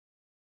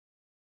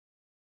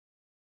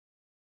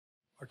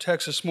Our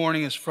text this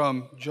morning is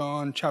from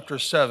John chapter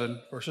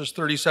 7, verses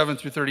 37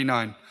 through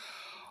 39.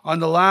 On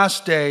the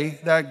last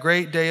day, that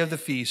great day of the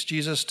feast,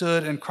 Jesus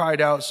stood and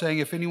cried out, saying,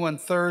 "If anyone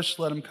thirsts,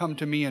 let him come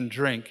to me and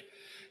drink.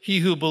 He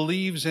who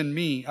believes in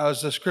me,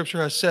 as the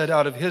scripture has said,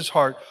 out of his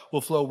heart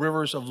will flow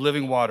rivers of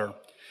living water."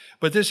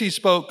 But this he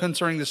spoke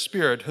concerning the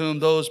Spirit, whom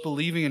those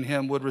believing in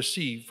him would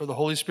receive, for the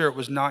Holy Spirit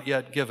was not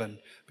yet given,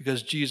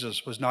 because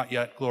Jesus was not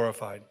yet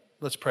glorified.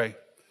 Let's pray.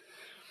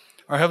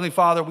 Our Heavenly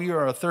Father, we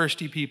are a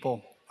thirsty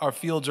people. Our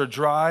fields are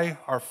dry,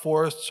 our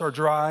forests are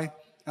dry,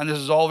 and this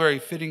is all a very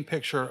fitting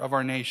picture of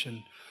our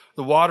nation.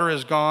 The water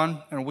is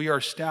gone, and we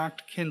are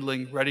stacked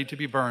kindling, ready to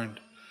be burned.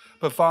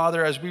 But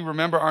Father, as we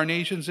remember our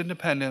nation's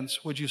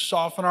independence, would you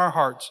soften our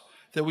hearts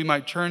that we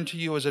might turn to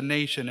you as a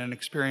nation and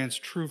experience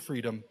true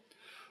freedom?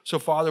 So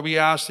Father, we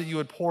ask that you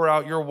would pour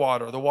out your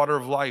water, the water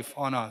of life,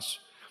 on us.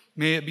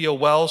 May it be a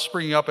well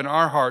springing up in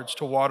our hearts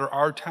to water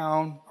our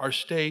town, our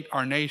state,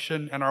 our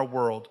nation, and our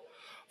world.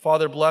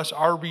 Father, bless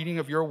our reading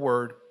of your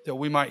word, that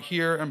we might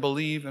hear and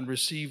believe and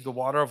receive the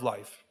water of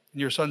life. In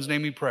your Son's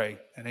name we pray,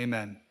 and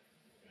amen.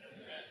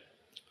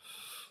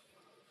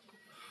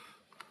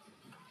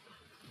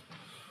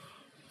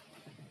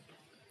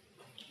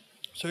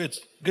 So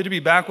it's good to be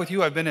back with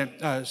you. I've been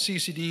at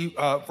CCD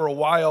for a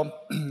while,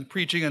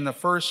 preaching in the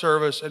first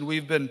service, and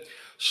we've been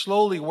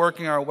slowly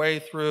working our way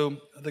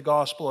through the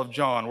Gospel of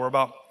John. We're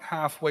about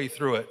halfway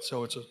through it,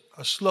 so it's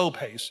a slow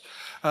pace.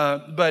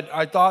 But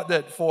I thought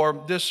that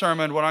for this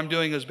sermon, what I'm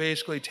doing is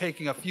basically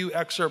taking a few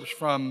excerpts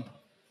from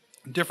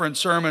different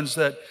sermons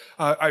that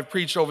I've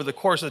preached over the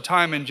course of the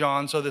time in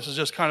John. So this is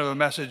just kind of a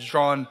message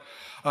drawn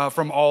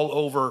from all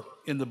over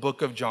in the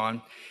book of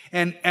John.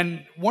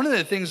 And one of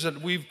the things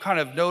that we've kind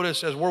of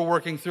noticed as we're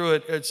working through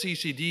it at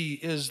CCD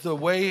is the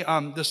way,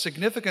 the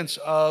significance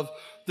of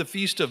the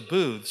Feast of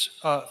Booths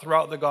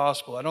throughout the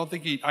gospel. I don't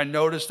think I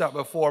noticed that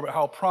before, but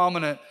how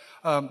prominent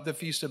the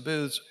Feast of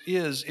Booths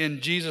is in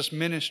Jesus'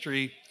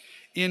 ministry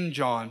in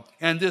John.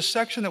 And this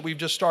section that we've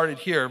just started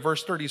here,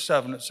 verse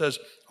 37, it says,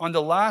 on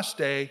the last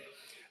day,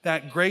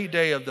 that great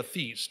day of the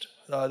feast.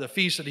 The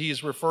feast that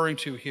he's referring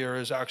to here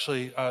is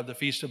actually the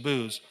Feast of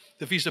Booths.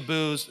 The Feast of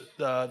Booths,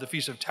 the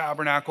Feast of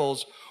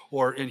Tabernacles,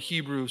 or in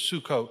Hebrew,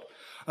 Sukkot.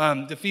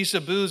 The Feast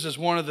of Booths is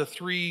one of the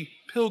three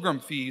pilgrim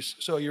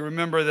feasts. So you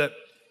remember that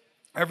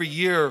every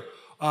year,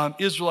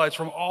 Israelites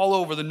from all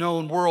over the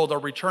known world are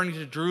returning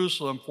to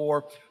Jerusalem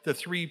for the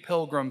three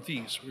pilgrim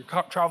feasts.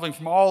 We're traveling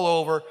from all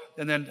over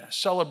and then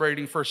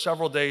celebrating for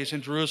several days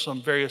in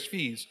Jerusalem various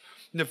feasts.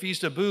 And the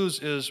Feast of Booths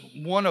is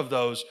one of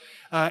those.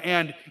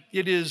 And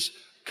it is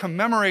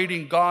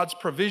commemorating God's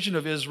provision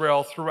of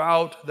Israel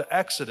throughout the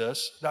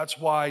Exodus. That's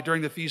why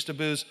during the Feast of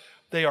Booths,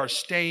 they are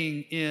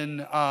staying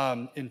in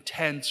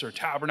tents or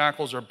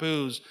tabernacles or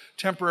booths,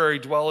 temporary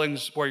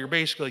dwellings where you're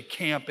basically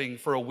camping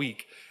for a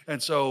week.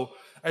 And so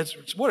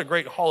it's what a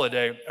great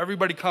holiday.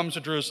 Everybody comes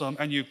to Jerusalem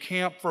and you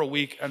camp for a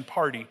week and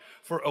party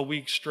for a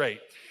week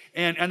straight.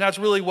 And that's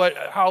really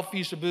how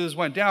Feast of Booths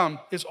went down.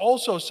 It's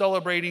also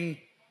celebrating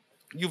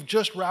you've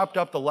just wrapped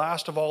up the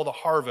last of all the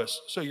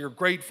harvest. So you're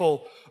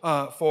grateful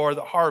for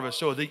the harvest.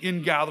 So the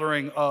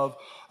ingathering of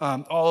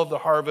all of the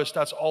harvest,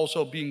 that's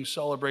also being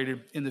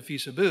celebrated in the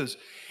Feast of Booths.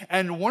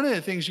 And one of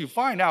the things you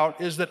find out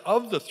is that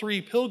of the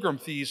three pilgrim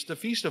feasts, the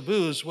Feast of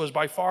Booths was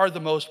by far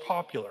the most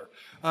popular.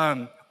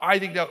 I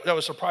think that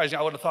was surprising.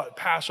 I would have thought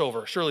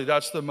Passover. Surely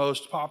that's the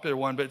most popular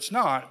one, but it's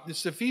not.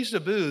 It's the Feast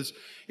of Booths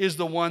is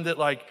the one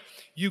that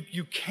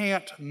you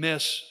can't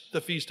miss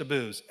the Feast of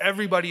Booths.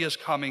 Everybody is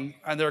coming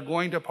and they're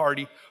going to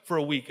party for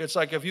a week. It's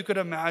like if you could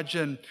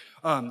imagine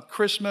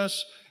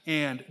Christmas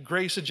and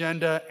Grace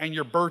Agenda and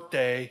your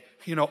birthday,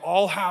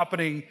 all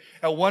happening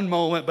at one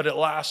moment, but it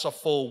lasts a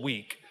full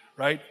week,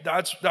 right?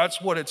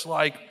 That's what it's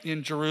like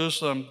in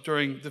Jerusalem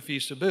during the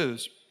Feast of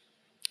Booths.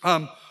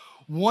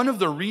 One of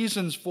the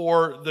reasons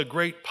for the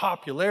great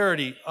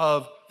popularity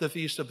of the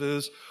Feast of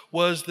Booths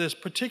was this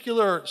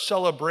particular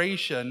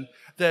celebration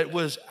that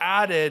was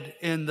added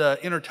in the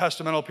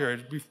intertestamental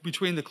period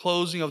between the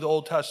closing of the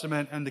Old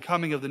Testament and the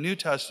coming of the New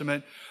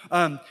Testament.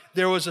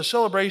 There was a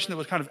celebration that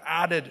was kind of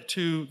added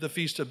to the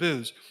Feast of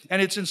Booths.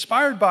 And it's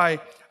inspired by,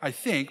 I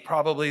think,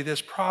 probably this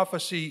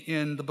prophecy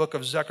in the book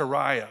of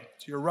Zechariah.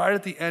 So you're right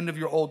at the end of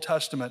your Old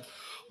Testament,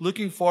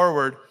 looking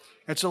forward.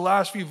 It's the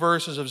last few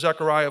verses of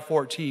Zechariah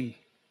 14.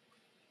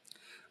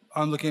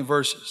 I'm looking at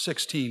verse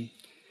 16.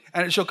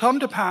 And it shall come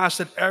to pass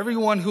that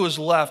everyone who is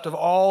left of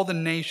all the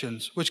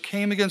nations which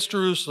came against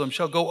Jerusalem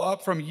shall go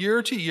up from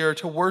year to year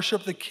to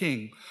worship the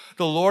King,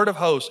 the Lord of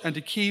hosts, and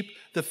to keep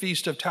the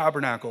Feast of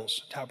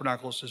Tabernacles.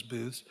 Tabernacles is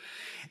booths.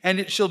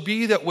 And it shall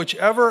be that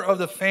whichever of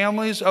the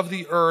families of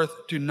the earth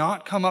do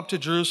not come up to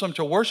Jerusalem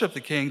to worship the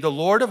King, the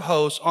Lord of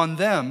hosts, on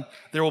them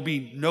there will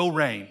be no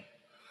rain.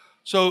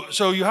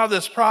 So you have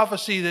this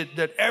prophecy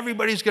that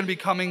everybody's going to be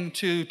coming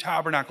to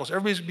tabernacles.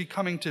 Everybody's going to be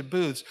coming to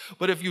booths.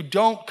 But if you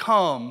don't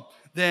come,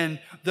 then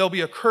there'll be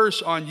a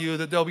curse on you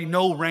that there'll be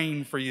no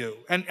rain for you.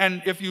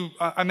 And if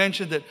I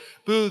mentioned that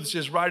booths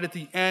is right at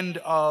the end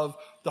of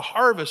the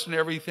harvest and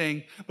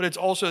everything, but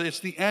it's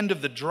the end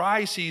of the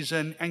dry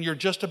season, and you're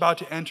just about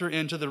to enter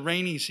into the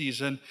rainy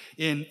season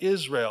in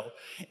Israel.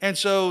 And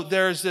so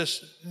there's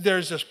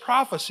this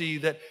prophecy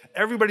that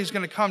everybody's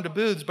going to come to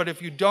booths, but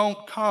if you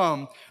don't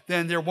come,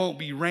 then there won't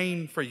be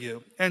rain for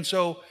you. And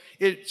so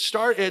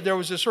there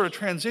was this sort of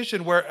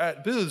transition where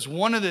at booths,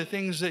 one of the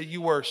things that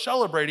you were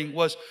celebrating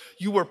was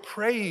you were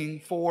praying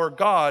for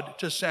God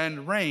to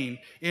send rain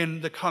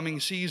in the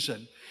coming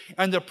season.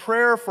 And the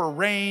prayer for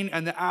rain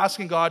and the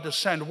asking God to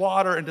send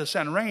water and to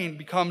send rain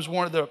becomes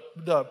one of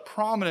the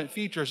prominent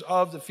features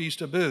of the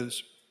Feast of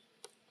Booths.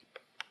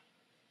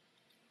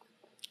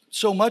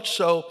 So much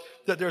so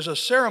that there's a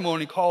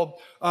ceremony called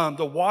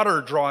the water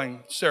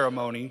drawing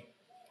ceremony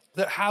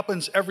that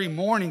happens every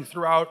morning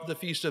throughout the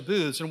Feast of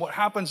Booths. And what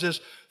happens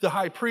is the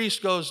high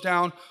priest goes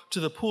down to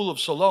the pool of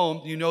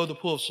Siloam. You know the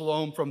pool of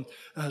Siloam from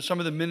some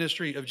of the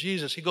ministry of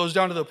Jesus. He goes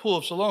down to the pool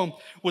of Siloam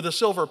with a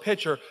silver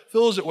pitcher,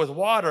 fills it with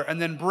water,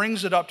 and then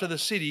brings it up to the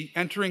city,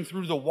 entering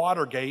through the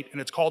water gate. And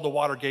it's called the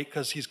water gate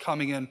because he's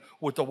coming in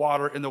with the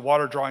water in the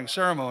water drawing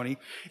ceremony.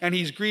 And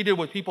he's greeted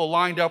with people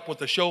lined up with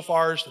the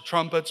shofars, the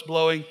trumpets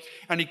blowing.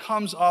 And he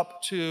comes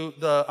up to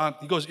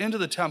he goes into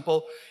the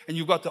temple, and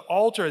you've got the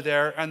altar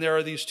there, and there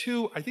are these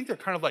two, I think they're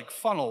kind of like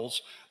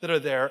funnels that are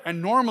there.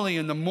 And normally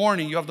in the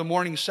morning, you have the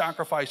morning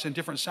sacrifice and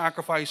different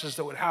sacrifices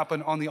that would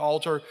happen on the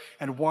altar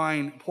and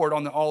wine poured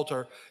on the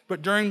altar.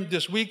 But during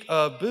this week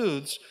of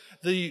booths,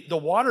 the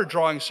water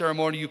drawing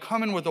ceremony, you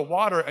come in with the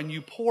water and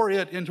you pour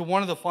it into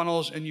one of the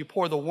funnels and you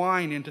pour the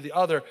wine into the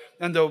other.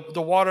 And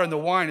the water and the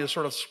wine is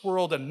sort of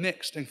swirled and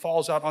mixed and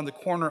falls out on the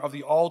corner of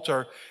the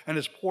altar and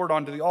is poured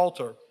onto the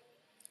altar.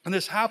 And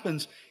this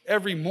happens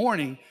every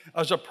morning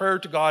as a prayer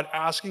to God,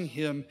 asking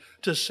him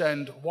to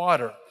send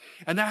water.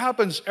 And that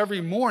happens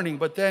every morning,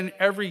 but then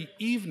every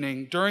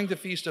evening during the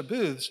Feast of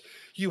Booths,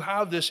 you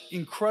have this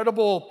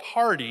incredible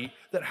party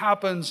that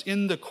happens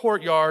in the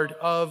courtyard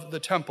of the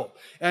temple.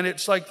 And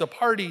it's like the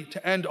party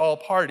to end all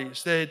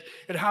parties. It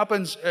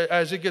happens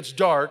as it gets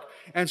dark,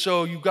 and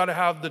so you've got to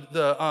have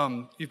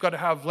you've got to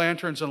have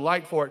lanterns and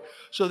light for it.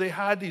 So they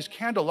had these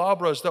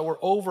candelabras that were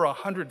over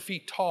 100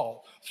 feet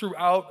tall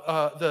throughout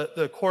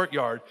the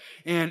courtyard.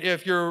 And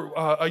if you're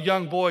a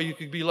young boy, you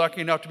could be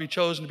lucky enough to be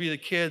chosen to be the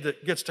kid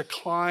that gets to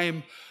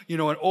climb, an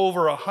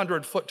over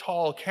 100-foot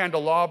tall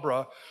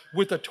candelabra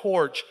with a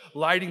torch,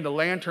 lighting the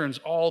lanterns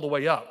all the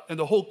way up. And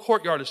the whole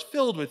courtyard is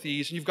filled with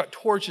these, and you've got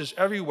torches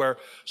everywhere.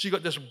 So you've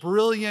got this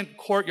brilliant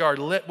courtyard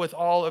lit with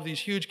all of these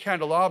huge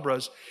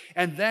candelabras.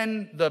 And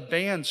then the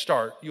bands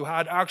start. You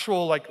had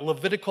actual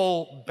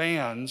Levitical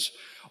bands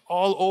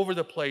all over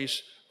the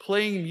place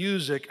playing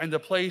music, and the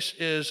place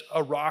is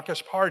a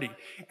raucous party.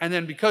 And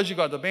then because you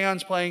got the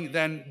bands playing,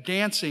 then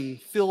dancing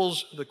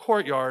fills the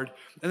courtyard.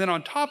 And then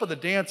on top of the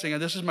dancing,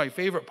 and this is my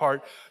favorite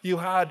part, you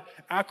had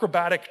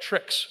acrobatic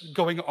tricks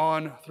going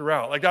on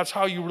throughout. That's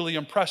how you really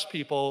impress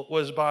people,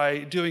 was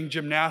by doing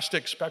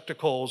gymnastic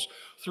spectacles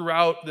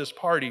throughout this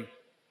party.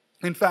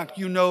 In fact,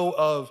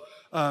 of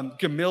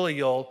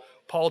Gamaliel.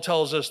 Paul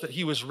tells us that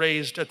he was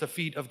raised at the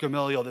feet of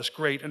Gamaliel, this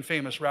great and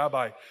famous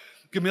rabbi.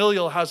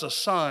 Gamaliel has a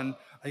son,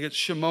 I think it's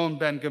Shimon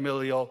ben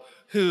Gamaliel,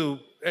 who,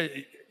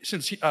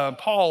 since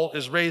Paul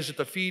is raised at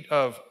the feet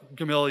of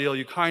Gamaliel,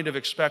 you kind of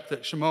expect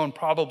that Shimon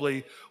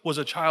probably was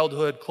a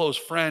childhood close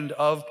friend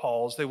of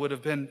Paul's. They would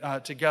have been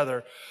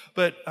together.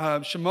 But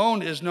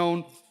Shimon is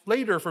known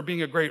later for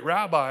being a great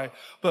rabbi,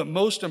 but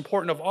most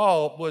important of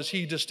all was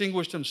he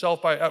distinguished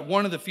himself at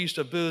one of the Feast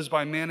of Booths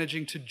by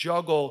managing to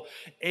juggle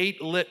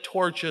 8 lit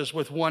torches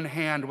with one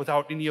hand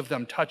without any of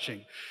them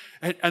touching.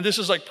 And this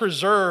is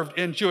preserved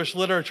in Jewish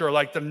literature,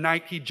 the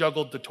night he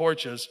juggled the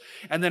torches.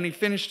 And then he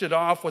finished it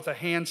off with a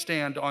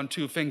handstand on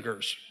 2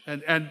 fingers.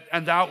 And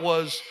that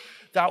was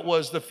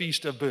the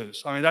Feast of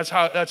Booths. I mean, that's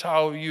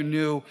how you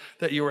knew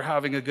that you were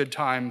having a good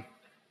time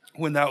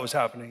when that was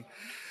happening.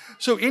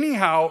 So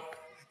anyhow,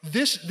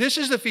 this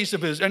is the Feast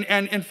of Booths. And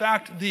in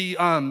fact,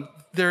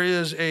 there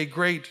is a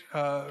great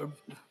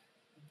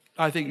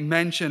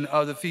mention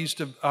of the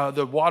Feast of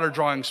the water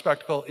drawing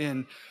spectacle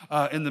in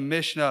the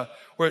Mishnah,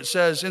 where it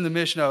says in the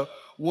Mishnah,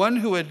 one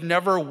who had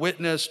never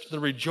witnessed the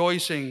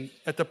rejoicing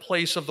at the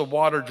place of the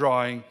water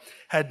drawing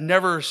had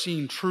never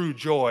seen true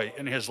joy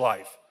in his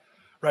life,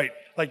 right?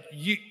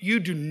 You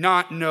do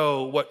not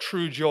know what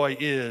true joy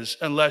is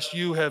unless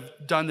you have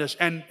done this.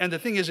 And the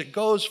thing is, it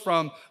goes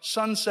from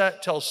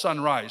sunset till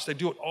sunrise. They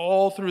do it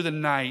all through the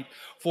night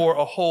for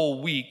a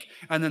whole week.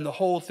 And then the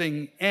whole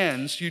thing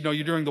ends, you're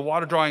doing the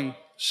water drawing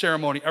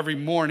ceremony every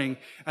morning,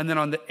 and then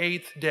on the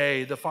 8th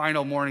day, the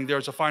final morning,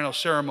 there's a final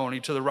ceremony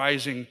to the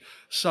rising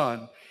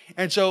sun.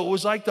 And so it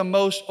was like the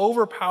most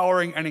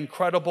overpowering and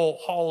incredible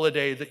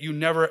holiday that you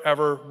never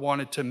ever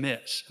wanted to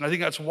miss. And I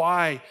think that's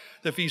why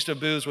the Feast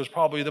of Booths was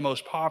probably the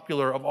most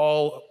popular of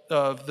all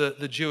of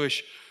the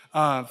Jewish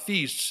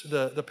feasts,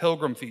 the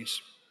pilgrim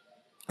feasts.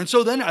 And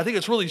so then I think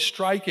it's really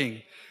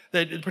striking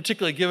that,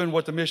 particularly given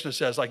what the Mishnah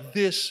says,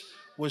 this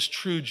was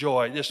true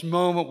joy, this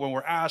moment when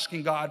we're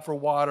asking God for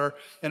water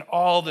and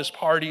all this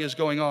party is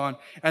going on.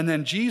 And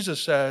then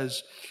Jesus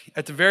says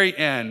at the very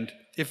end,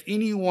 if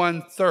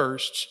anyone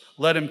thirsts,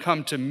 let him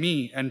come to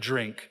me and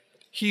drink.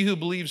 He who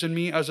believes in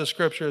me, as the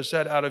scripture has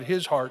said, out of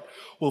his heart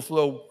will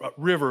flow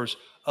rivers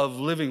of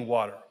living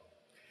water.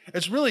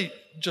 It's really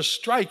just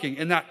striking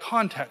in that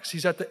context.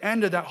 He's at the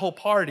end of that whole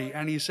party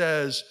and he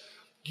says,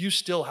 you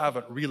still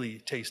haven't really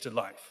tasted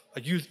life.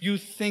 Like you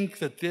think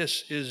that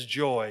this is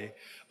joy,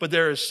 but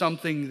there is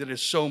something that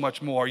is so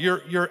much more.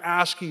 You're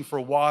asking for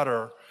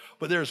water,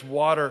 but there's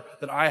water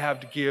that I have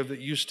to give that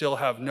you still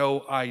have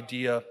no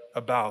idea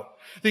about.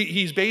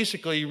 He's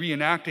basically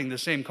reenacting the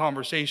same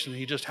conversation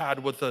he just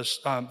had with the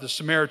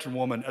Samaritan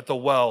woman at the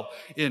well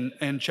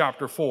in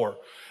chapter 4.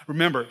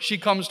 Remember, she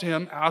comes to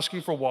him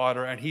asking for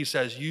water, and he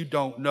says, you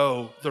don't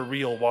know the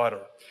real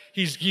water.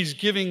 He's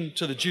giving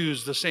to the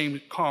Jews the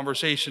same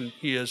conversation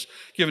he has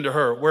given to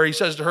her, where he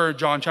says to her in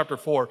John chapter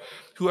 4,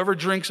 whoever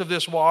drinks of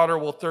this water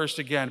will thirst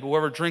again, but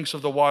whoever drinks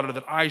of the water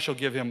that I shall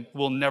give him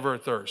will never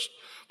thirst.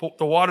 But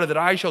the water that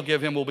I shall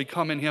give him will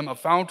become in him a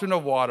fountain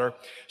of water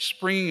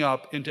springing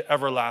up into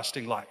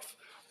everlasting life.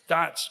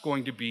 That's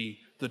going to be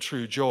the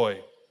true joy.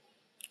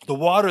 The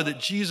water that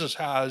Jesus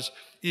has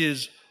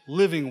is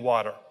living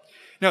water.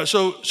 Now,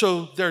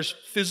 so there's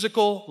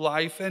physical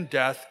life and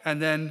death,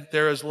 and then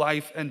there is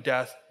life and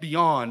death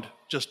beyond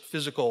just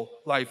physical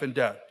life and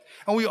death.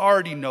 And we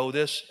already know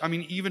this. I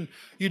mean, even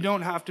you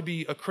don't have to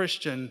be a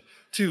Christian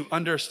to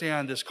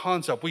understand this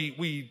concept.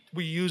 We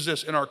use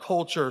this in our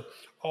culture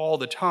all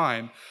the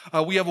time.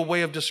 We have a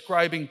way of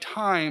describing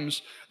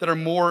times that are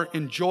more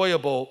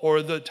enjoyable,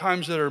 or the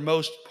times that are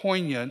most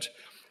poignant,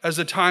 as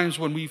the times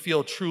when we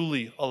feel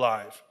truly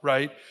alive,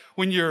 right?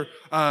 When you're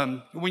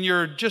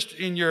just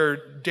in your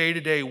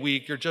day-to-day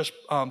week, you're just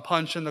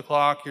punching the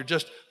clock, you're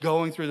just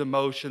going through the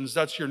motions,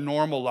 that's your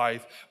normal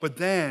life. But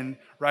then,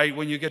 right,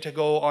 when you get to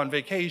go on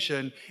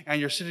vacation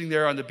and you're sitting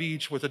there on the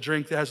beach with a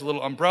drink that has a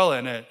little umbrella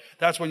in it,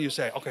 that's when you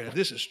say, okay,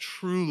 this is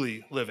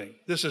truly living.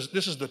 This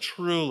is the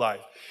true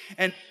life.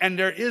 And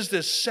there is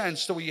this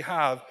sense that we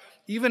have,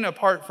 even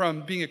apart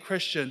from being a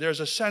Christian,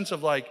 there's a sense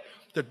of like,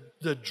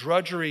 the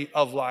drudgery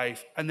of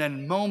life, and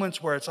then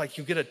moments where it's like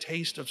you get a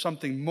taste of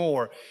something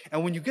more.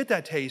 And when you get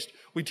that taste,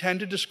 we tend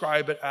to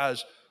describe it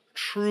as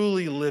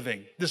truly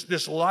living.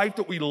 This life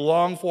that we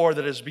long for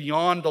that is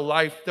beyond the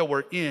life that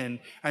we're in,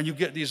 and you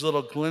get these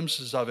little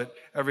glimpses of it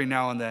every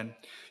now and then.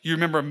 You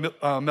remember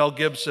Mel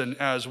Gibson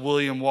as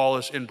William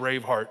Wallace in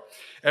Braveheart.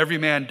 Every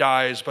man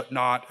dies, but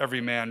not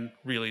every man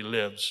really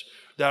lives.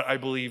 That, I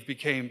believe,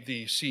 became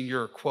the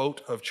senior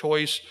quote of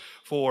choice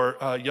for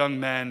young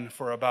men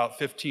for about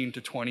 15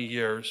 to 20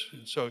 years.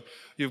 And so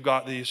you've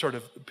got the sort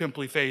of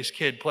pimply-faced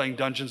kid playing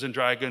Dungeons and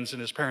Dragons in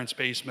his parents'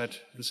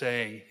 basement and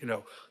saying,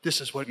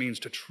 this is what it means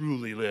to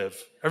truly live.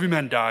 Every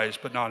man dies,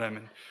 but not every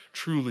man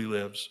truly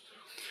lives.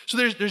 So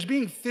there's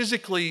being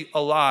physically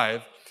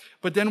alive,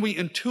 but then we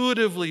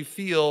intuitively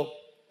feel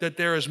that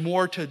there is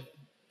more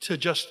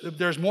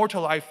there's more to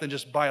life than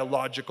just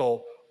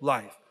biological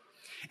life.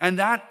 And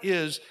that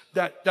is,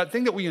 that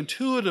thing that we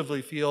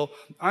intuitively feel,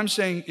 I'm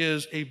saying,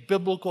 is a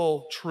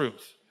biblical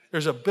truth.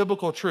 There's a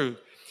biblical truth,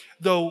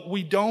 though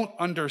we don't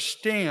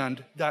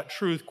understand that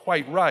truth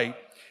quite right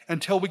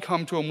until we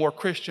come to a more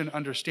Christian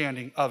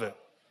understanding of it.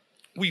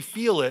 We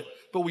feel it,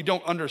 but we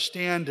don't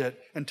understand it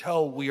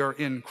until we are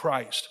in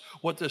Christ,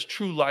 what this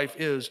true life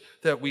is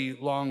that we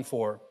long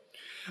for.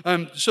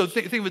 So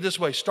think of it this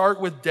way.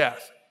 Start with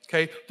death,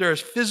 okay? There is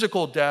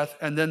physical death,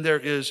 and then there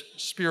is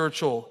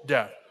spiritual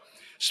death.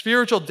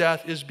 Spiritual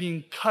death is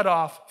being cut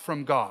off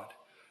from God.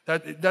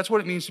 That's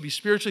what it means to be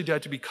spiritually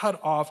dead, to be cut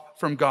off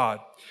from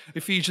God.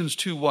 Ephesians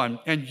 2:1,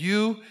 and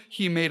you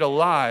he made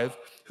alive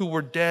who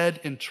were dead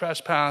in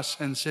trespass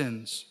and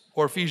sins.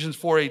 Or Ephesians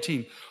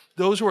 4:18,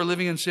 those who are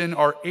living in sin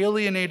are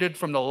alienated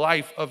from the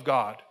life of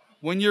God.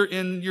 When you're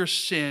in your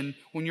sin,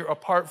 when you're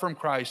apart from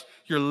Christ,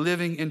 you're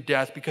living in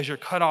death because you're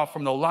cut off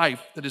from the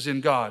life that is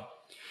in God.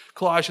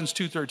 Colossians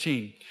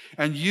 2:13,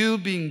 and you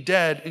being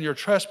dead in your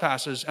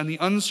trespasses and the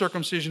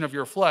uncircumcision of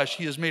your flesh,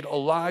 he has made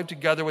alive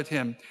together with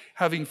him,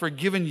 having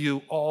forgiven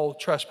you all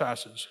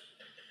trespasses.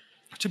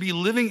 To be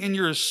living in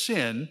your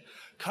sin,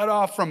 cut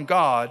off from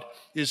God,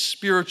 is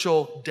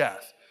spiritual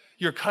death.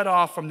 You're cut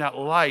off from that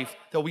life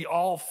that we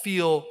all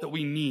feel that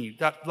we need,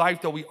 that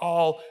life that we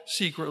all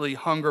secretly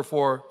hunger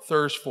for,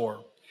 thirst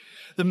for.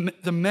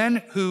 The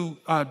men who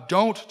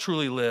don't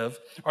truly live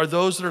are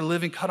those that are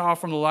living cut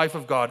off from the life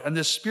of God. And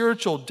this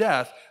spiritual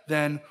death,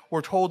 then,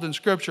 we're told in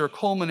Scripture,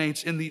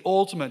 culminates in the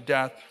ultimate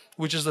death,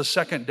 which is the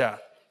second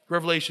death.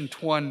 Revelation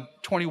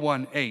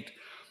 21:8.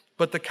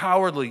 But the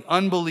cowardly,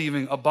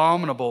 unbelieving,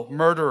 abominable,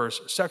 murderers,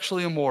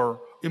 sexually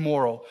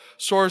immoral,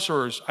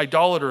 sorcerers,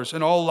 idolaters,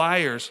 and all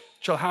liars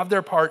shall have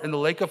their part in the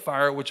lake of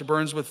fire, which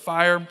burns with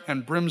fire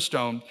and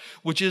brimstone,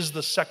 which is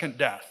the second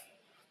death.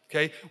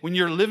 Okay, when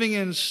you're living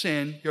in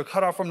sin, you're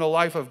cut off from the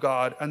life of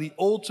God, and the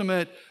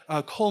ultimate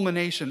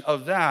culmination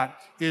of that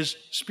is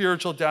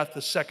spiritual death,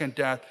 the second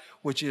death,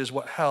 which is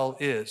what hell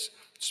is.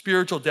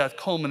 Spiritual death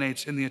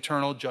culminates in the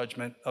eternal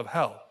judgment of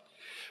hell.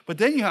 But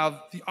then you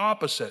have the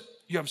opposite.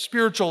 You have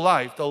spiritual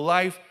life, the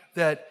life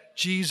that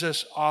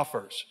Jesus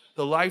offers,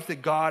 the life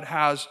that God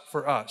has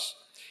for us.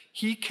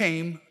 He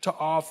came to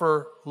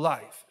offer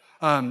life.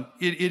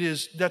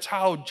 That's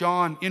how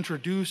John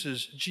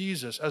introduces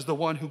Jesus as the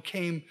one who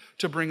came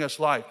to bring us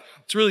life.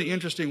 It's really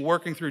interesting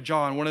working through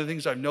John. One of the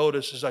things I've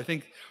noticed is I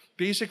think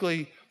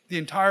basically the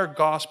entire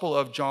Gospel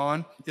of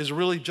John is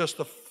really just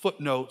the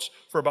footnotes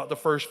for about the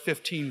first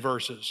 15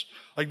 verses.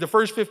 Like the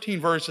first 15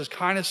 verses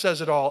kind of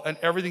says it all, and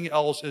everything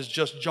else is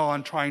just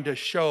John trying to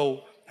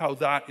show how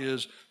that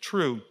is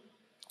true.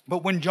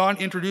 But when John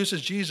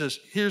introduces Jesus,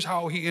 here's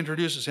how he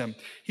introduces him.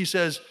 He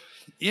says,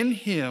 "In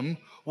him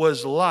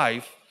was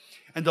life,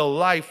 and the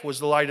life was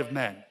the light of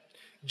men."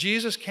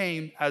 Jesus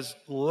came as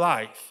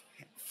life,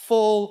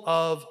 full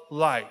of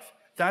life.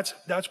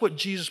 That's what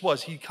Jesus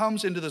was. He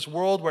comes into this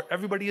world where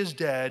everybody is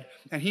dead,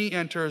 and he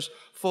enters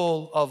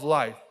full of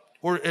life.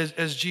 Or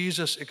as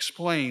Jesus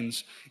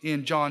explains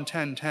in John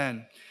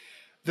 10:10,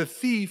 "The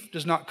thief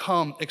does not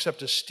come except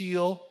to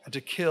steal and to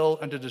kill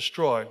and to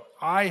destroy.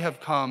 I have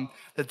come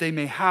that they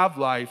may have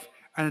life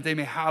and that they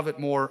may have it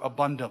more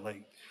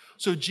abundantly."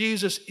 So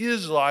Jesus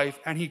is life,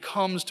 and he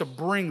comes to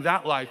bring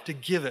that life, to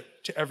give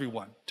it to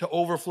everyone, to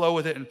overflow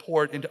with it and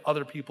pour it into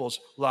other people's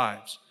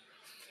lives.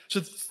 So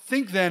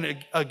think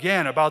then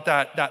again about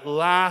that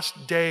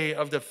last day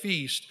of the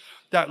feast,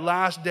 that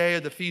last day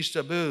of the Feast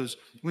of Booths,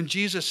 when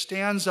Jesus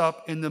stands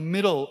up in the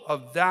middle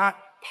of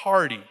that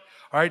party,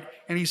 all right?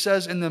 And he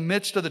says, in the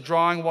midst of the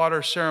drawing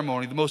water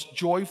ceremony, the most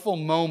joyful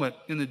moment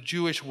in the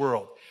Jewish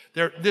world,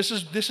 this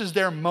is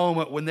their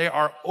moment when they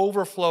are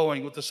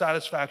overflowing with the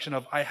satisfaction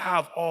of, I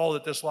have all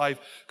that this life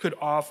could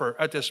offer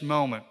at this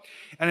moment.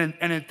 And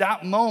at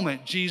that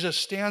moment, Jesus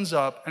stands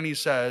up and he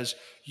says,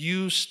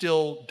 "You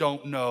still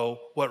don't know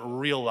what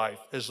real life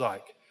is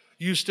like.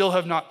 You still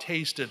have not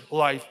tasted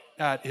life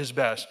at his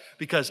best,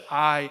 because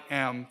I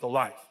am the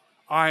life.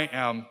 I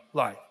am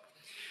life."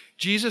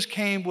 Jesus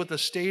came with the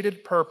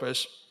stated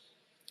purpose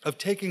of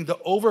taking the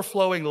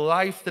overflowing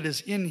life that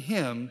is in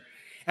him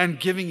and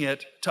giving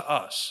it to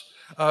us.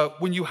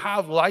 When you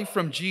have life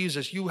from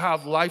Jesus, you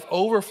have life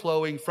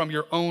overflowing from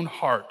your own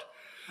heart.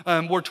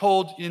 We're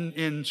told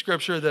in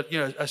Scripture that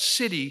a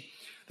city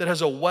that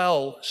has a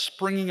well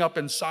springing up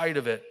inside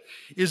of it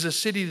is a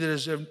city that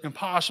is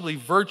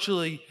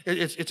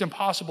it's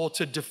impossible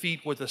to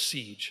defeat with a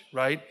siege,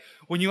 right?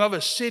 When you have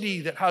a city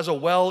that has a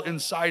well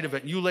inside of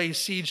it and you lay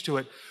siege to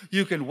it,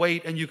 you can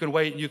wait and you can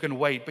wait and you can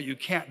wait, but you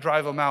can't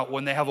drive them out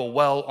when they have a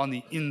well on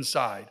the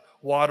inside,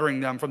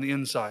 watering them from the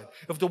inside.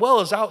 If the well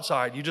is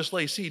outside, you just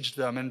lay siege to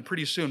them, and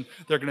pretty soon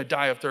they're going to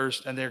die of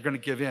thirst and they're going to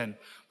give in.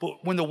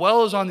 But when the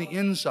well is on the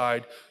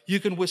inside,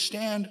 you can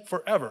withstand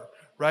forever,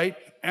 right?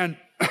 And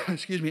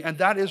excuse me, and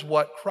that is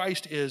what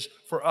Christ is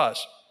for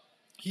us.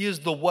 He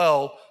is the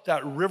well,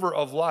 that river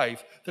of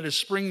life that is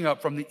springing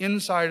up from the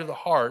inside of the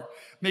heart,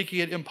 making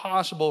it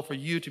impossible for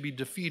you to be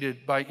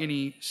defeated by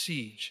any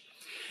siege.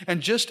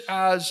 And just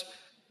as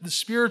the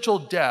spiritual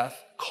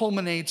death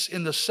culminates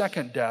in the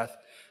second death,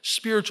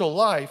 spiritual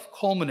life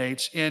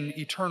culminates in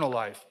eternal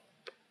life.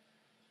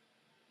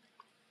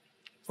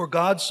 "For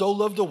God so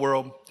loved the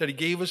world that he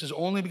gave us his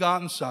only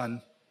begotten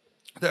Son,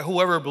 that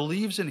whoever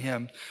believes in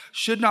him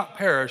should not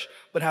perish,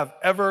 but have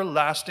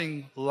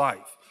everlasting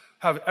life."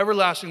 Have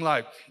everlasting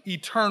life,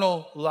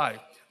 eternal life,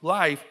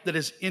 life that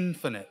is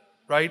infinite,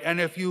 right? And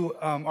if you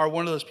are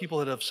one of those people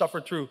that have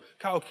suffered through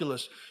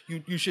calculus,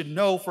 you should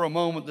know for a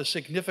moment the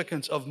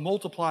significance of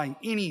multiplying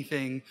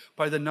anything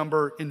by the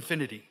number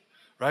infinity,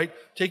 right?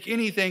 Take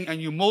anything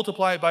and you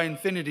multiply it by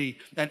infinity,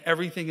 and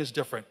everything is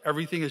different.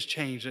 Everything is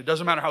changed. It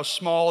doesn't matter how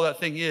small that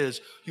thing is.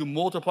 You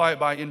multiply it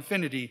by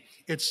infinity,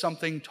 it's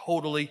something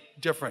totally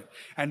different.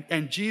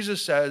 And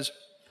Jesus says,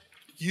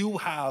 you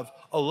have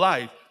a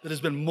life that has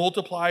been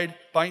multiplied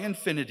by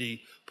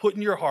infinity, put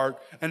in your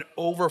heart, and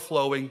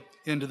overflowing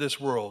into this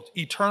world.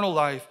 Eternal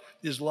life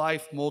is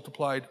life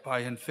multiplied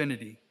by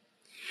infinity.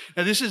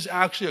 Now, this is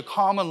actually a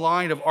common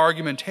line of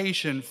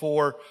argumentation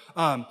for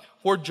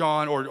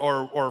John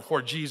or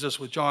for Jesus,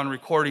 with John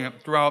recording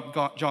it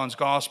throughout John's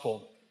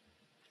gospel.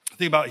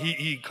 Think about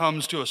he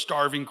comes to a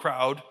starving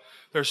crowd.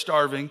 They're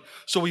starving.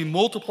 So he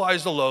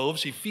multiplies the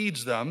loaves, he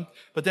feeds them.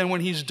 But then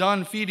when he's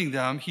done feeding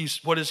them,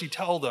 what does he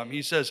tell them?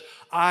 He says,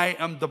 "I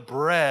am the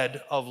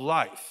bread of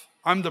life.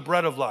 I'm the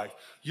bread of life.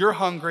 You're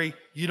hungry,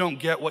 you don't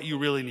get what you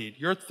really need.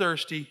 You're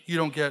thirsty, you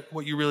don't get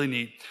what you really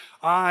need.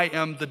 I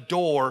am the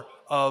door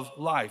of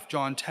life."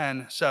 John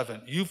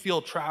 10:7. You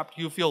feel trapped,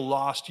 you feel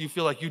lost, you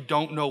feel like you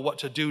don't know what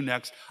to do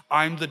next.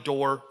 I'm the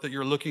door that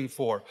you're looking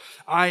for.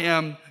 I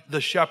am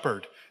the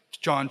shepherd.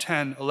 John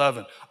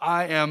 10:11.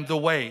 I am the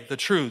way, the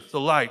truth, the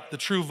light, the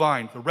true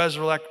vine,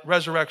 the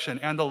resurrection,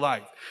 and the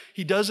life.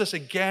 He does this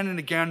again and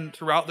again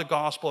throughout the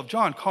Gospel of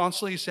John,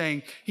 constantly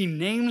saying, he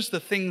names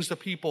the things that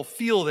people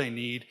feel they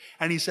need,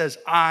 and he says,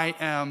 I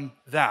am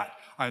that.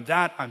 I'm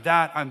that, I'm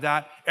that, I'm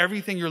that.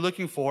 Everything you're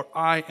looking for,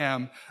 I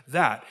am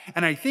that.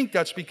 And I think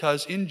that's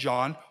because in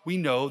John, we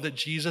know that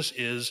Jesus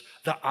is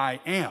the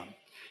I am.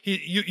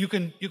 You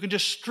can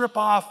just strip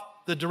off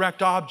the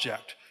direct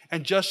object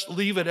and just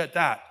leave it at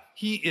that.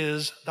 He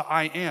is the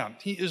I am.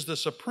 He is the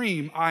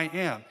supreme I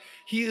am.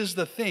 He is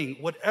the thing,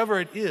 whatever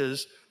it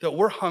is, that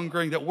we're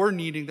hungering, that we're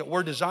needing, that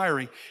we're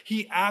desiring,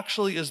 he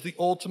actually is the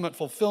ultimate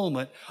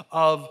fulfillment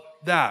of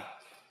that.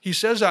 He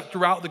says that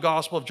throughout the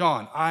Gospel of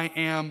John. I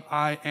am,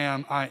 I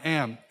am, I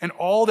am. And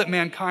all that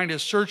mankind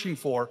is searching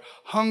for,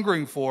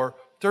 hungering for,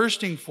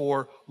 thirsting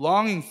for,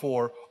 longing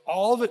for,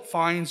 all of it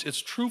finds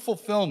its true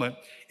fulfillment,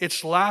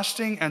 its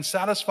lasting and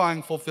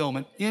satisfying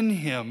fulfillment in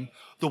him,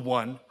 the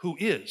one who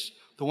is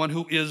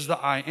the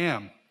I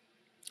am.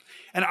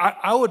 And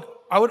I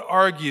would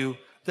argue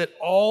that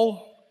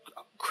all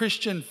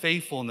Christian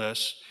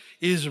faithfulness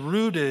is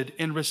rooted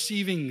in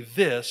receiving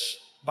this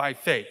by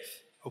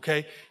faith.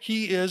 Okay?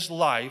 He is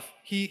life.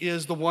 He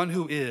is the one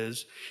who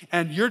is.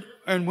 And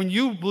when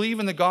you believe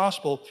in the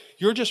gospel,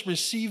 you're just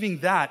receiving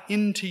that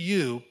into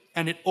you,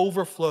 and it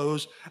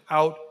overflows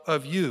out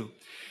of you.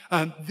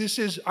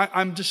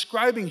 I'm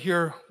describing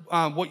here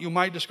what you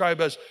might describe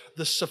as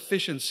the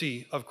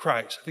sufficiency of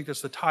Christ. I think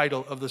that's the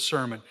title of the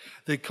sermon.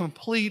 The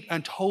complete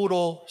and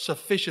total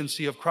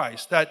sufficiency of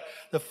Christ. That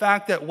the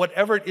fact that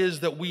whatever it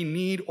is that we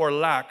need or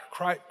lack,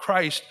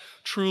 Christ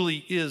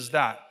truly is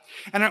that.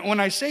 And when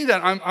I say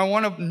that, I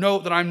want to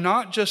note that I'm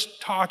not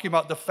just talking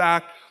about the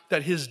fact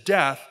that his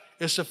death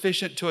is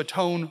sufficient to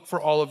atone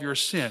for all of your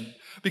sin,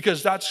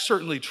 because that's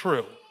certainly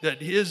true,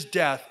 that his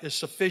death is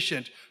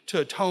sufficient to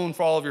atone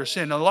for all of your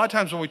sin. Now, a lot of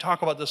times when we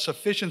talk about the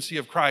sufficiency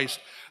of Christ,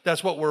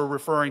 that's what we're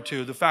referring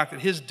to, the fact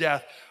that his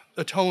death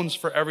atones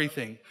for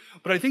everything.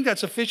 But I think that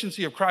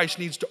sufficiency of Christ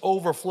needs to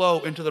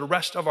overflow into the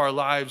rest of our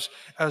lives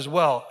as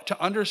well, to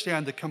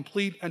understand the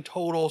complete and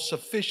total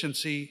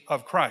sufficiency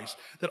of Christ,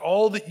 that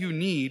all that you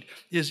need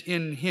is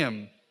in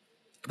him.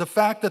 The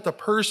fact that the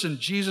person,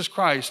 Jesus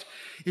Christ,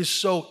 is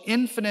so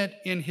infinite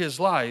in his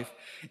life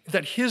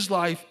that his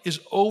life is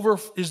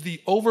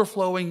the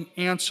overflowing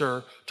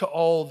answer to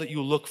all that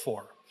you look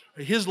for.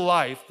 His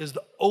life is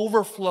the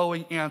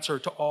overflowing answer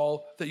to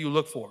all that you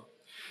look for.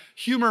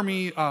 Humor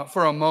me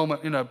for a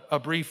moment in a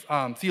brief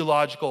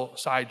theological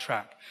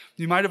sidetrack.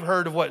 You might have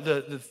heard of what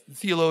the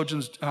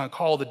theologians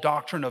call the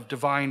doctrine of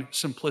divine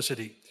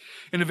simplicity.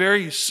 In a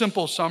very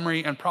simple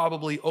summary, and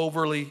probably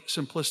overly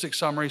simplistic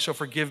summary, so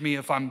forgive me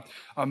if I'm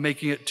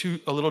making it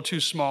a little too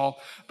small,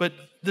 but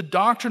the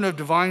doctrine of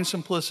divine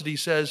simplicity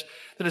says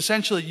that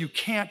essentially you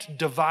can't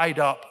divide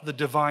up the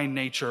divine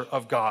nature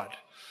of God.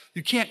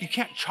 You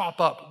can't chop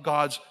up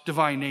God's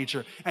divine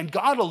nature. And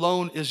God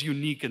alone is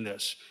unique in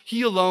this.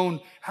 He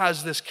alone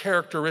has this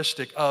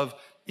characteristic of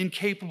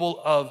incapable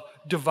of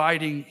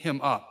dividing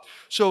him up.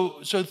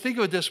 So think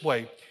of it this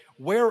way.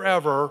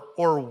 Wherever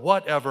or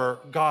whatever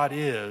God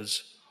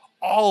is,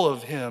 all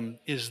of him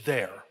is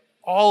there.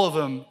 All of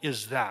him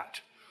is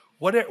that.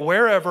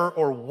 Wherever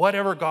or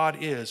whatever God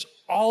is,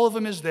 all of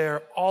him is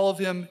there. All of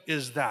him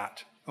is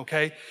that.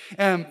 Okay?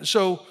 And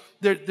so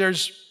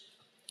there's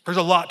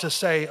a lot to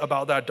say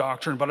about that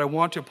doctrine, but I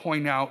want to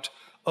point out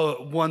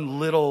one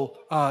little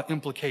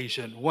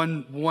implication,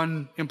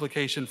 one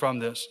implication from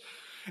this.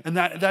 And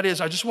that is,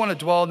 I just want to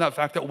dwell on that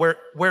fact that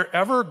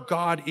wherever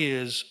God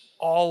is,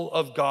 all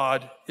of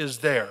God is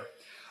there.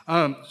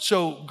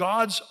 So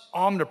God's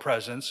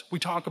omnipresence, we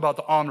talk about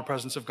the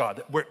omnipresence of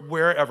God,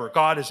 wherever,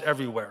 God is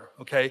everywhere,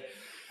 okay?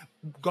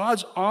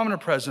 God's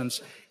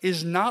omnipresence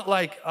is not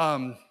like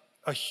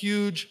a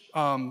huge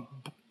ball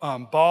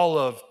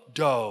of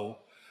dough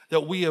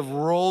that we have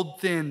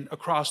rolled thin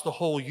across the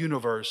whole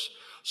universe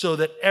so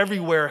that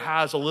everywhere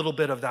has a little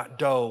bit of that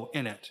dough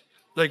in it.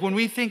 Like when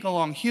we think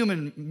along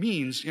human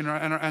means,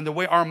 and the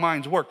way our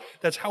minds work,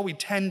 that's how we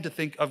tend to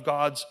think of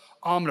God's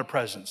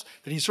omnipresence,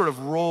 that he's sort of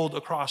rolled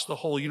across the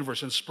whole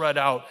universe and spread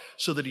out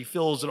so that he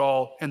fills it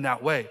all in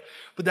that way.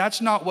 But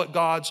that's not what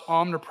God's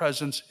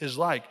omnipresence is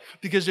like.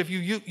 Because if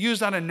you use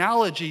that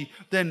analogy,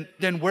 then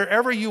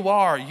wherever you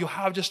are, you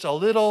have just a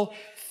little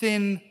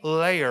thin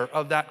layer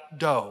of that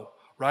dough,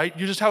 right?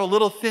 You just have a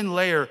little thin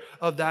layer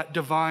of that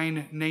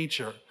divine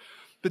nature.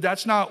 But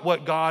that's not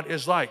what God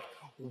is like.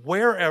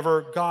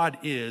 Wherever God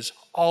is,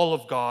 all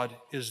of God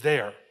is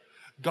there.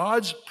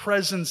 God's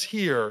presence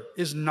here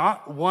is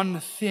not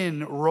one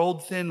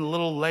rolled thin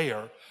little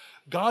layer.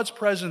 God's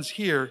presence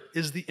here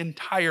is the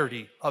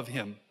entirety of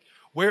him.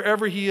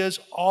 Wherever he is,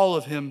 all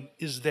of him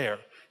is there.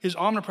 His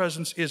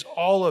omnipresence is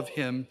all of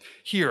him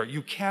here.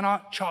 You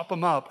cannot chop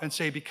him up and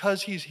say,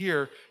 because he's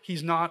here,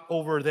 he's not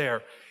over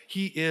there.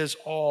 He is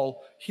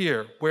all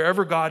here.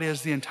 Wherever God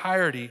is, the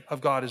entirety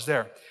of God is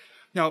there.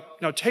 Now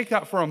take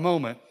that for a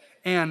moment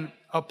and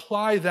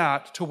apply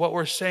that to what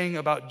we're saying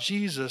about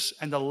Jesus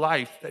and the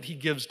life that he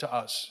gives to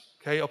us.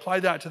 Okay,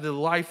 apply that to the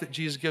life that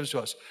Jesus gives to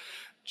us.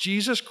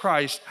 Jesus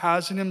Christ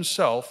has in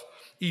himself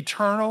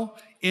eternal,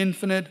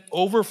 infinite,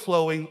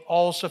 overflowing,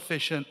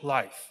 all-sufficient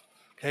life.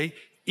 Okay,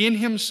 in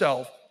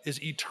himself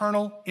is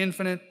eternal,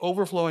 infinite,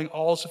 overflowing,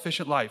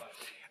 all-sufficient life.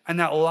 And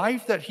that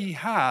life that he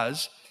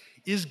has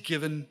is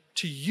given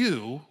to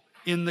you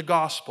in the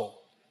gospel.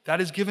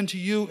 That is given to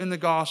you in the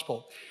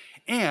gospel.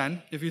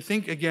 And if you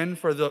think again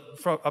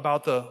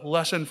about the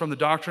lesson from the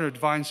doctrine of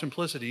divine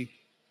simplicity,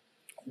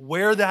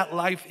 where that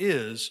life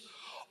is,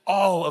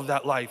 all of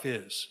that life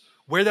is.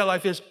 Where that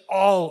life is,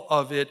 all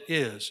of it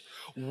is.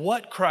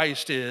 What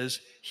Christ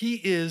is,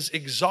 he is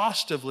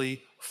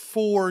exhaustively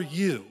for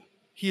you.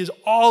 He is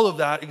all of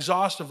that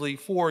exhaustively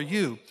for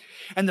you.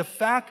 And the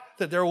fact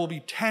that there will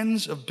be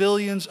tens of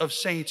billions of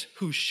saints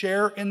who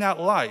share in that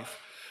life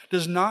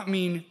does not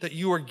mean that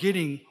you are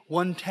getting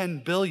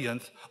 1/10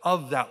 billionth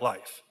of that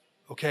life,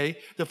 okay?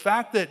 The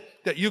fact that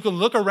you can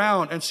look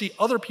around and see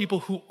other people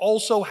who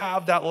also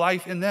have that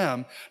life in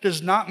them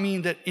does not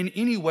mean that in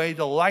any way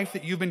the life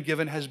that you've been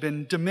given has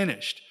been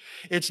diminished.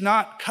 It's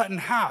not cut in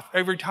half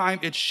every time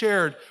it's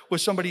shared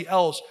with somebody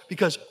else,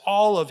 because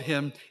all of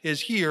him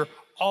is here.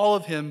 All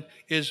of him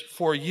is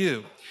for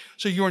you.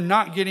 So you're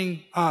not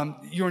getting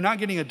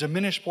a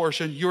diminished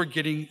portion. You're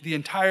getting the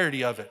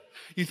entirety of it.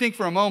 You think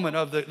for a moment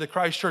of the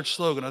Christ Church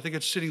slogan. I think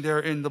it's sitting there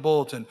in the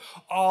bulletin.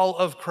 All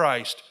of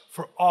Christ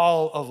for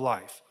all of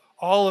life.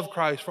 All of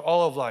Christ for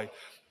all of life.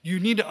 You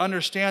need to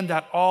understand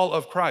that all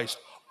of Christ,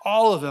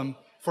 all of him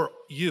for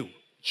you,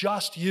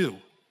 just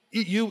you.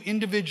 You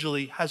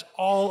individually has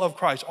all of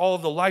Christ, all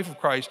of the life of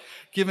Christ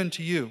given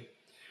to you.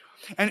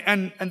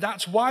 And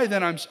that's why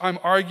then I'm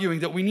arguing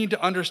that we need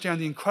to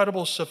understand the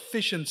incredible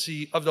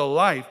sufficiency of the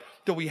life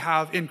that we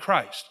have in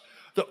Christ,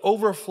 the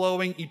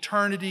overflowing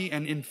eternity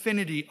and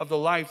infinity of the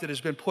life that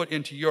has been put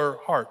into your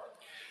heart.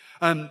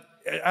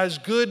 As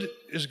good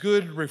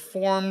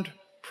Reformed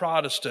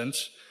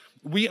Protestants,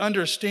 we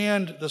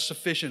understand the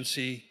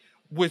sufficiency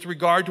with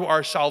regard to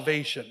our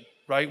salvation,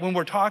 right? When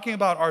we're talking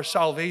about our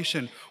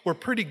salvation, we're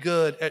pretty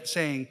good at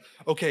saying,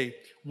 okay,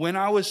 when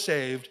I was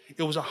saved,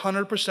 it was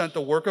 100%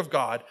 the work of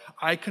God.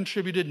 I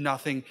contributed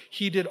nothing.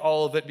 He did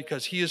all of it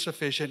because he is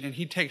sufficient and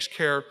he takes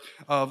care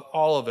of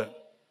all of it.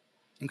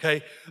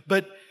 Okay?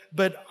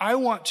 But I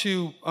want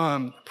to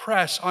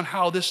press on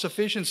how this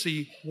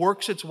sufficiency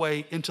works its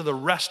way into the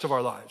rest of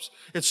our lives.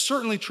 It's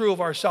certainly true of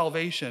our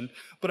salvation,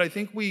 but I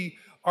think we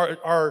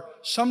are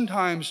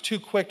sometimes too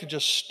quick to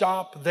just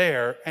stop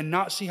there and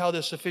not see how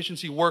this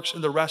sufficiency works in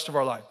the rest of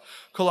our life.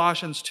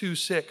 Colossians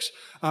 2:6,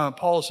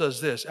 Paul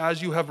says this,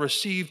 as you have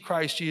received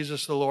Christ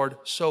Jesus the Lord,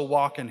 so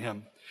walk in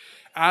him.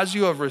 As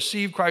you have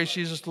received Christ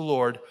Jesus the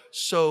Lord,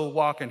 so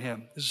walk in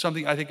him. This is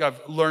something I think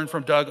I've learned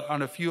from Doug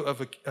on a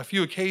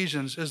few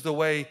occasions, is the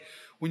way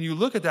when you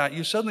look at that,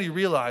 you suddenly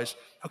realize,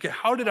 okay,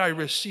 how did I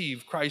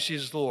receive Christ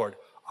Jesus the Lord?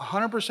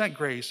 100%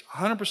 grace,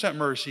 100%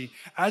 mercy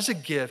as a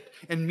gift,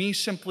 and me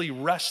simply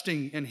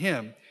resting in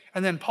him.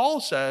 And then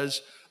Paul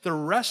says, the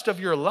rest of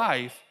your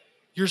life,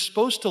 you're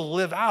supposed to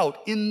live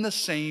out in the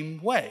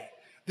same way.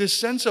 This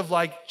sense of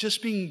like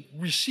just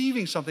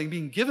receiving something,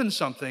 being given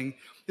something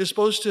is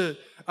supposed to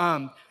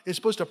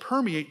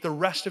permeate the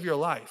rest of your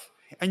life.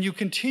 And you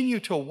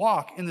continue to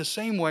walk in the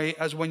same way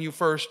as when you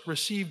first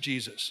received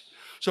Jesus.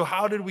 So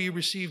how did we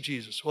receive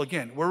Jesus? Well,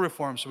 again, we're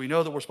Reformed, so we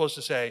know that we're supposed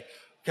to say,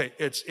 okay,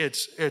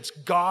 it's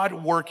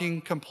God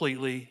working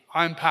completely.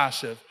 I'm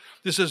passive.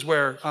 This is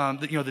where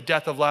the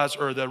death of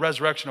Lazarus, or the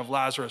resurrection of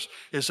Lazarus,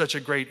 is such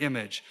a great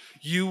image.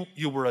 You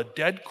were a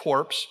dead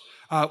corpse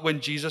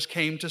when Jesus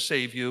came to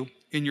save you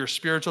in your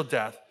spiritual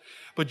death.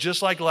 But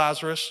just like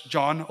Lazarus,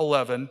 John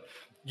 11,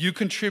 you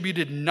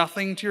contributed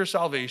nothing to your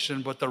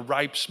salvation but the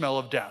ripe smell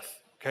of death.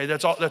 Okay,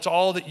 that's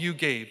all that you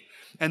gave.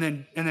 And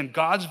then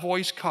God's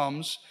voice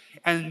comes,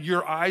 and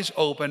your eyes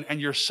open,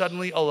 and you're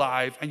suddenly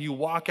alive, and you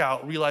walk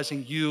out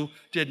realizing you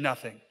did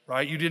nothing,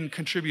 right? You didn't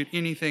contribute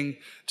anything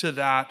to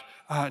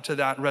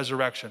that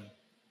resurrection.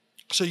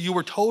 So you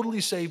were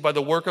totally saved by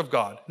the work of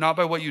God, not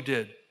by what you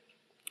did.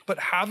 But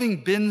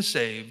having been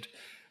saved,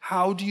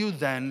 how do you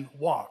then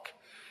walk?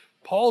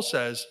 Paul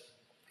says,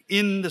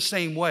 in the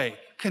same way,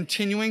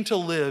 continuing to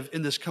live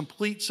in this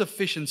complete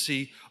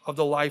sufficiency of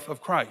the life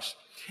of Christ.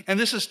 And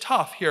this is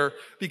tough here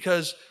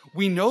because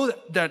we know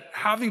that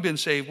having been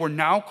saved, we're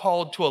now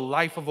called to a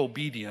life of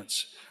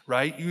obedience,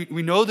 right?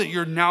 We know that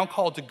you're now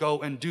called to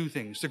go and do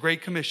things, the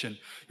Great Commission.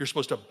 You're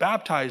supposed to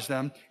baptize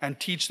them and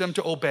teach them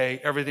to obey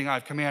everything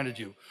I've commanded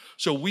you.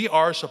 So we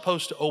are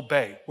supposed to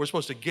obey. We're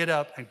supposed to get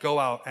up and go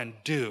out and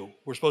do.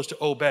 We're supposed to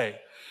obey.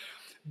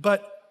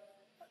 But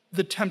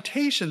the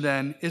temptation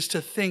then is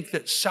to think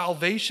that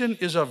salvation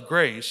is of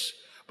grace,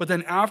 but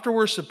then after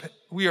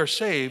we are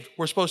saved,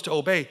 we're supposed to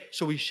obey,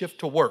 so we shift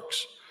to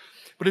works.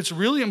 But it's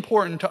really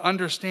important to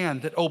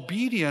understand that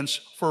obedience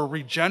for a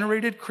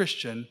regenerated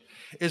Christian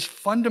is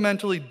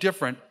fundamentally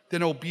different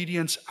than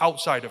obedience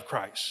outside of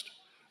Christ,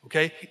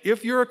 okay?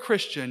 If you're a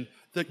Christian,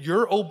 that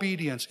your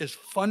obedience is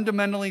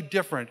fundamentally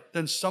different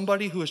than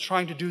somebody who is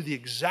trying to do the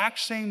exact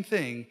same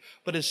thing,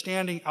 but is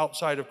standing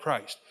outside of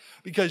Christ.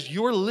 Because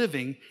you're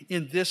living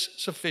in this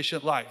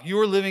sufficient life. You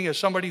are living as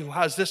somebody who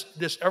has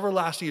this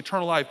everlasting,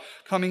 eternal life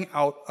coming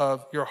out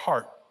of your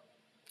heart.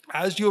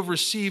 As you have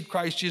received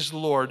Christ Jesus the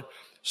Lord,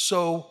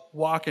 so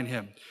walk in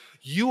him.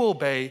 You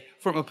obey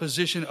from a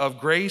position of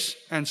grace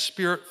and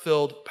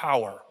spirit-filled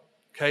power.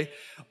 Okay?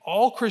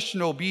 All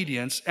Christian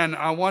obedience, and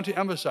I want to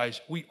emphasize,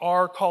 we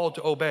are called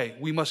to obey.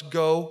 We must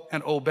go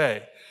and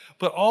obey.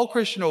 But all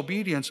Christian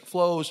obedience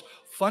flows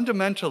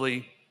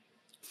fundamentally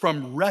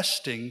from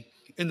resting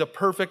in the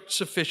perfect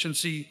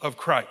sufficiency of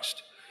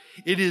Christ.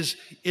 It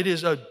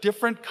is a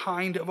different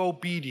kind of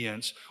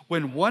obedience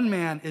when one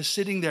man is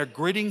sitting there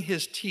gritting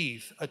his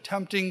teeth,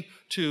 attempting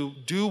to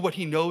do what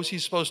he knows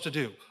he's supposed to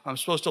do. I'm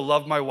supposed to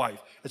love my wife.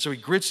 And so he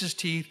grits his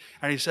teeth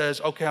and he says,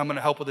 okay, I'm going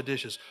to help with the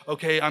dishes.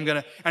 Okay,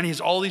 and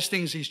he's all these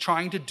things he's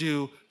trying to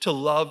do to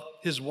love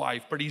his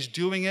wife, but he's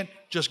doing it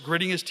just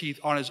gritting his teeth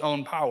on his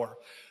own power.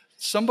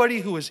 Somebody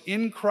who is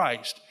in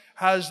Christ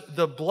has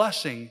the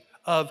blessing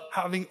of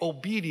having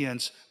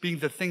obedience being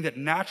the thing that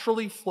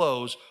naturally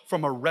flows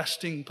from a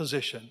resting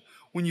position.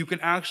 When you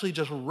can actually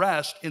just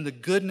rest in the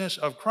goodness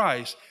of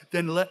Christ,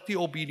 then let the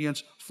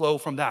obedience flow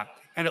from that.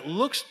 And it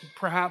looks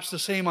perhaps the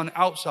same on the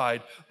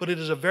outside, but it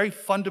is a very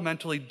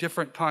fundamentally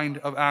different kind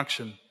of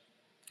action.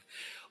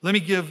 Let me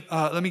give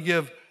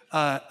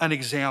an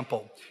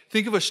example.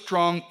 Think of a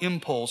strong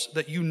impulse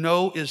that you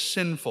know is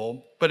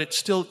sinful, but it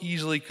still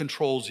easily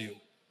controls you.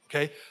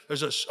 Okay?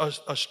 There's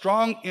a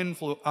strong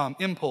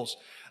impulse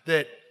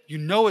that you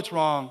know it's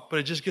wrong, but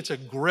it just gets a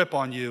grip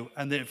on you,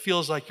 and then it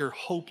feels like you're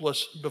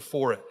hopeless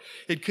before it.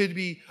 It could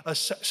be a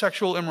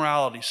sexual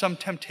immorality, some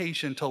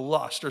temptation to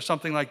lust or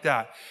something like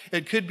that.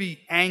 It could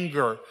be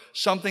anger,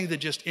 something that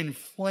just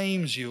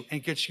inflames you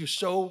and gets you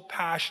so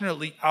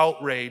passionately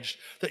outraged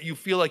that you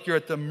feel like you're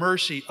at the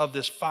mercy of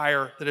this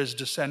fire that is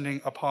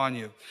descending upon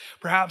you.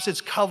 Perhaps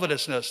it's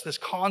covetousness, this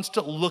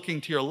constant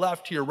looking to your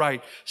left, to your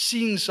right,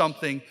 seeing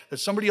something that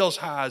somebody else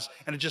has,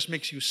 and it just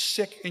makes you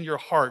sick in your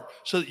heart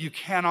so that you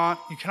cannot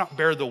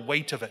bear the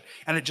weight of it,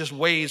 and it just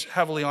weighs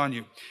heavily on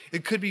you.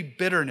 It could be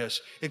bitterness.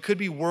 It could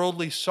be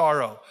worldly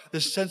sorrow,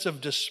 this sense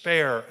of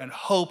despair and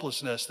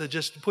hopelessness that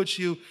just puts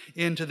you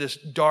into this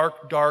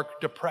dark,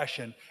 dark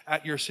depression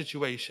at your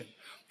situation.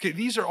 Okay,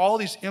 these are all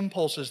these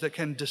impulses that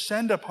can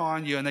descend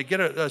upon you, and they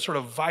get a sort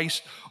of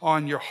vice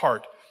on your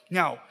heart.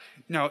 Now,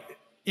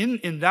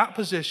 in that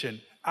position,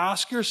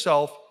 ask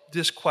yourself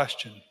this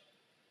question: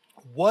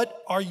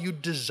 what are you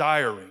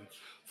desiring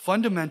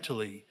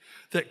fundamentally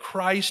that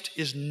Christ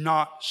is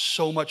not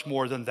so much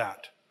more than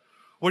that?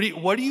 What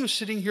are you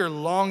sitting here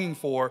longing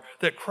for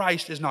that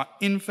Christ is not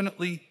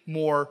infinitely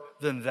more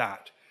than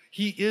that?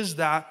 He is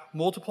that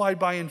multiplied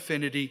by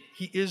infinity.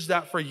 He is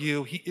that for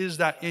you. He is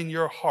that in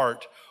your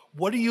heart.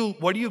 What do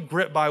you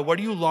grip by? What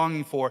are you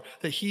longing for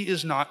that he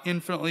is not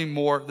infinitely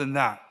more than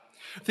that?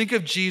 Think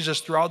of Jesus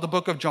throughout the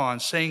book of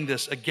John saying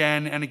this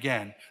again and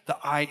again: the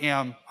I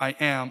am, I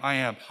am, I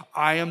am.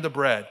 I am the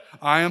bread.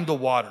 I am the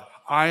water.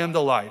 I am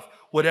the life.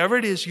 Whatever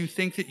it is you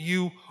think that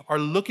you are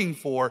looking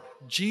for,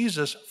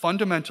 Jesus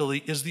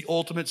fundamentally is the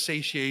ultimate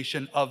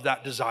satiation of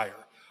that desire.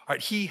 All right,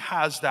 he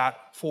has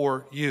that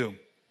for you.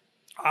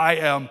 I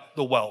am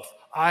the wealth.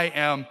 I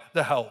am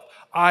the health.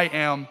 I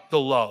am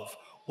the love.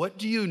 What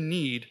do you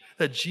need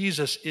that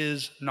Jesus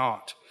is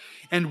not?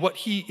 And what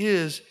he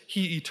is,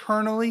 he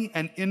eternally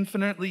and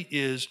infinitely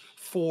is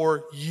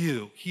for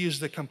you. He is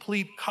the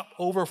complete cup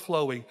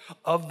overflowing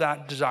of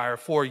that desire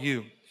for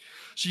you.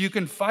 So you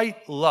can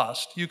fight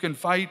lust, you can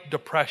fight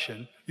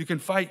depression, you can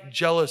fight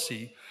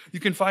jealousy, you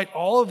can fight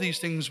all of these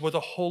things with a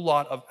whole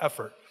lot of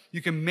effort.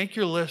 You can make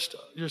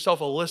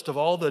yourself a list of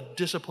all the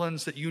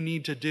disciplines that you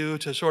need to do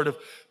to sort of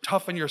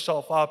toughen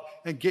yourself up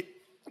and get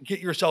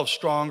yourself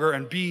stronger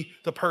and be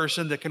the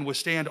person that can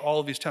withstand all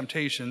of these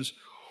temptations.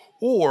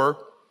 Or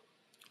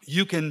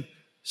you can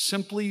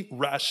simply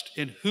rest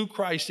in who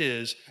Christ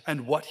is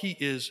and what he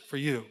is for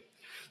you.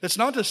 That's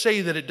not to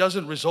say that it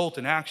doesn't result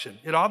in action.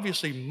 It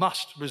obviously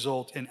must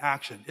result in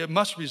action. It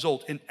must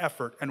result in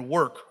effort and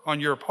work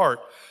on your part,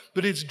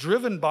 but it's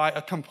driven by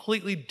a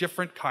completely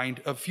different kind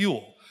of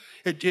fuel.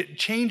 It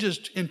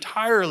changes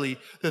entirely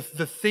the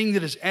thing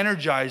that is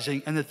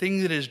energizing and the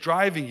thing that is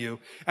driving you.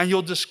 And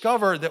you'll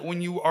discover that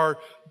when you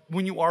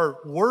are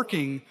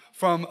working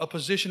from a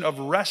position of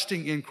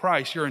resting in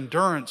Christ, your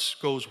endurance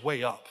goes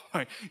way up.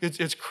 Right?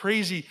 It's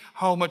crazy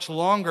how much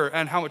longer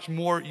and how much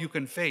more you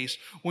can face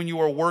when you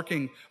are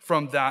working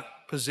from that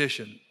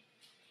position.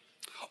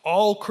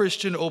 All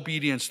Christian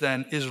obedience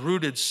then is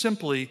rooted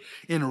simply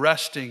in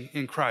resting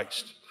in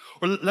Christ.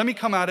 Or let me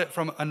come at it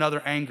from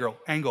another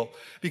angle,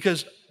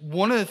 because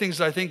one of the things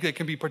that I think that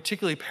can be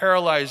particularly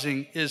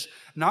paralyzing is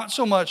not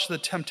so much the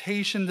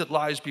temptation that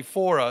lies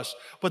before us,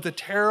 but the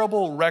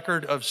terrible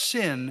record of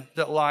sin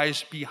that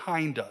lies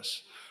behind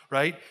us,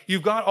 right?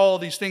 You've got all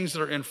these things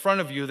that are in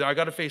front of you that I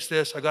got to face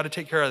this, I got to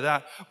take care of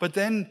that. But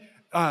then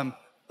a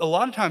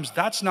lot of times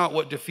that's not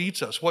what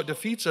defeats us. What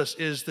defeats us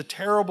is the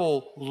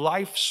terrible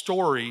life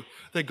story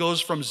that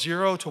goes from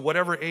 0 to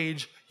whatever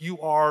age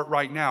you are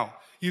right now.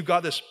 You've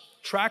got this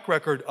track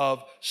record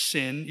of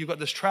sin. You've got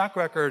this track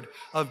record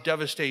of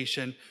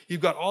devastation. You've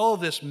got all of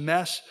this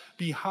mess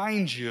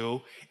behind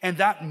you, and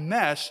that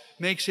mess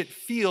makes it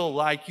feel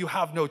like you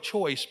have no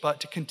choice but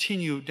to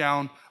continue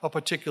down a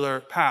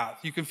particular path.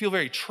 You can feel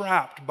very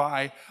trapped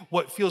by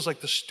what feels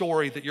like the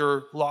story that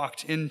you're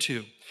locked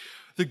into.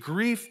 The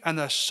grief and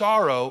the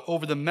sorrow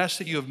over the mess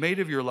that you have made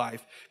of your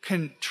life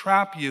can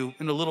trap you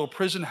in a little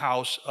prison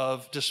house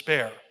of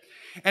despair.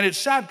 And it's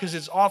sad because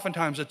it's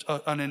oftentimes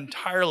an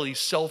entirely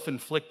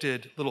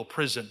self-inflicted little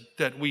prison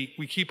that we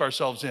keep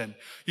ourselves in.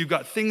 You've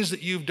got things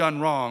that you've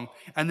done wrong,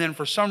 and then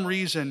for some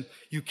reason,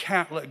 you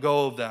can't let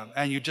go of them,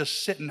 and you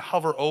just sit and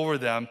hover over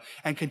them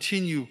and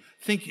continue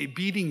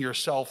beating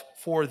yourself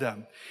for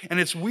them. And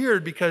it's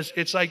weird because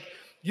it's like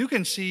you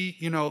can see,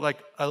 like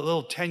a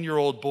little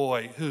 10-year-old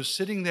boy who's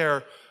sitting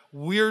there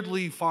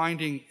weirdly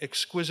finding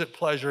exquisite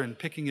pleasure in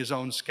picking his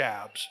own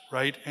scabs,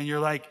 right? And you're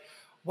like,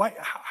 why?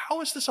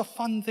 How is this a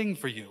fun thing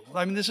for you?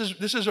 I mean, this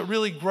is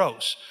really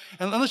gross.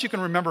 And unless you can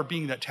remember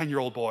being that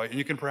 10-year-old boy, and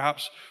you can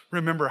perhaps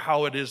remember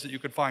how it is that you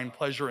could find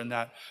pleasure in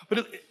that.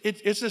 But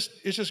it's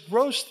this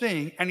gross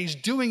thing, and he's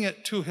doing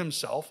it to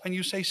himself, and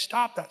you say,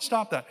 stop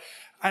that.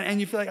 And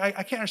you feel like,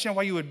 I can't understand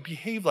why you would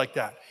behave like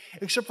that.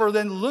 Except for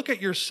then look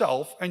at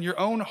yourself and your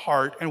own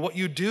heart and what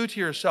you do to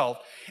yourself.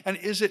 And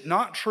is it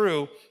not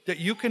true that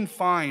you can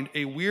find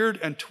a weird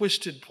and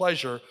twisted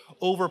pleasure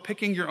over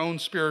picking your own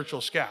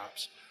spiritual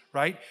scabs?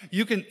 Right?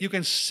 You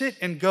can sit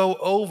and go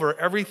over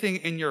everything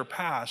in your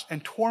past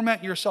and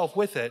torment yourself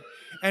with it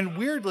and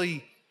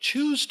weirdly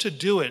choose to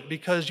do it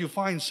because you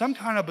find some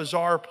kind of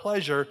bizarre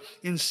pleasure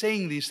in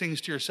saying these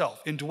things to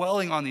yourself, in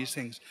dwelling on these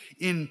things,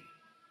 in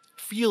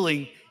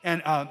feeling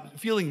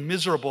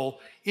miserable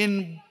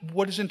in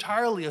what is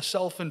entirely a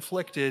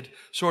self-inflicted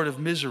sort of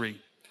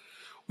misery.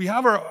 We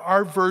have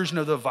our version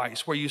of the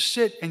vice where you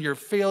sit and your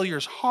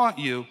failures haunt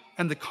you,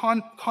 and the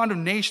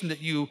condemnation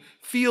that you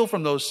feel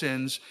from those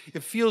sins,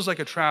 it feels like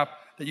a trap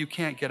that you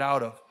can't get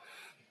out of.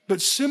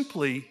 But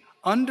simply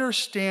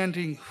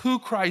understanding who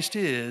Christ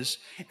is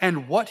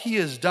and what he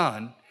has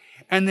done,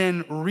 and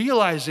then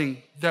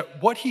realizing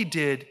that what he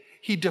did,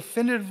 he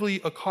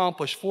definitively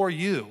accomplished for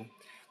you,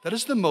 that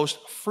is the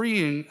most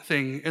freeing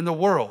thing in the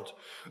world.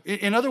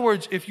 In other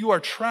words, if you are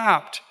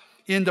trapped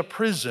in the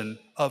prison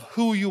of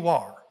who you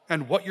are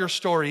and what your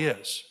story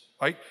is,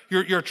 right?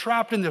 You're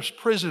trapped in this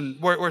prison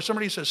where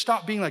somebody says,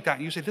 stop being like that.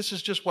 And you say, this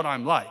is just what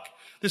I'm like.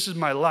 This is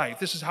my life.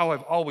 This is how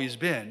I've always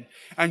been.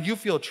 And you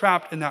feel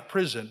trapped in that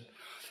prison.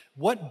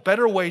 What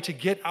better way to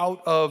get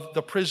out of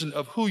the prison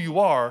of who you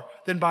are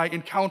than by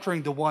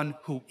encountering the one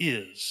who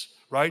is,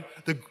 right?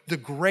 The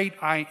great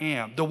I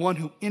am, the one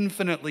who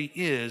infinitely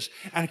is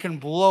and can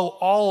blow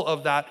all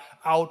of that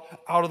out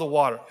of the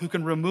water, who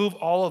can remove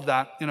all of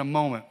that in a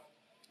moment.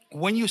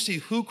 When you see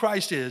who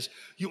Christ is,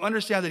 you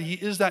understand that he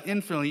is that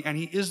infinitely and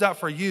he is that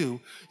for you.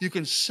 You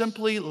can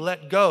simply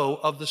let go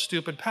of the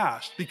stupid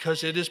past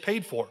because it is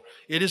paid for.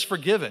 It is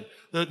forgiven.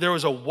 There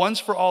was a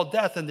once for all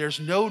death, and there's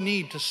no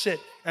need to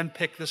sit and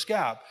pick the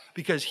scab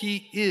because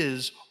he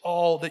is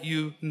all that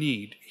you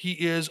need. He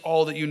is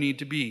all that you need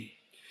to be.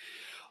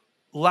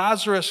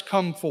 Lazarus,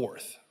 come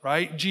forth,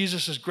 right?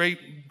 Jesus'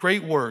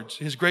 great words,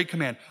 his great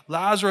command.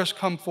 Lazarus,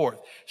 come forth.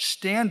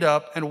 Stand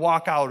up and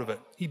walk out of it.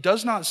 He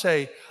does not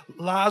say,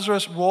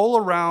 Lazarus, roll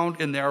around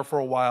in there for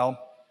a while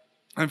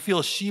and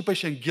feel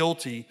sheepish and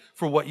guilty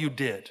for what you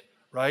did,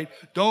 right?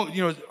 Don't,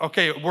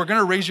 okay, we're going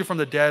to raise you from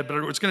the dead,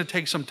 but it's going to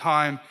take some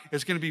time.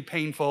 It's going to be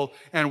painful,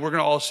 and we're going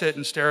to all sit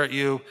and stare at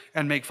you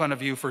and make fun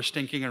of you for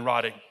stinking and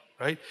rotting,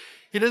 right?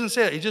 He doesn't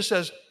say that. He just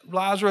says,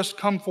 Lazarus,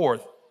 come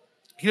forth.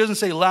 He doesn't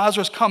say,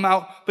 Lazarus, come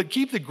out, but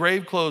keep the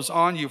grave clothes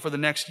on you for the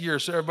next year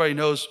so everybody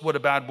knows what a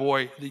bad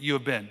boy that you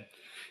have been.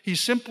 He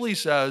simply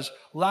says,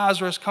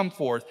 Lazarus, come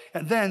forth.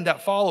 And then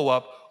that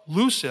follow-up,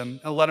 loose him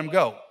and let him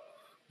go.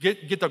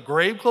 Get the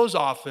grave clothes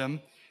off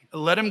him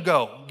and let him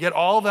go. Get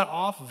all of that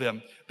off of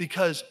him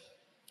because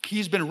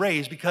he's been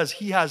raised, because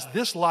he has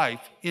this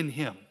life in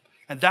him.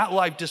 And that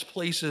life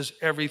displaces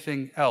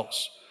everything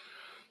else.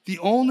 The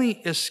only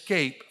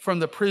escape from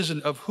the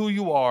prison of who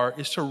you are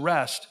is to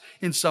rest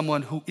in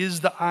someone who is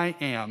the I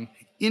am,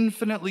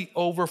 infinitely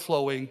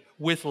overflowing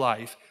with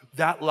life,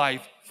 that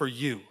life for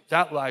you,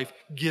 that life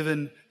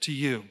given to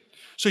you.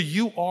 So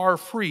you are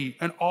free,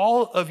 and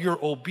all of your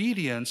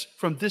obedience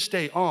from this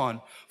day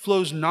on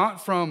flows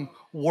not from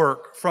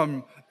work,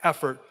 from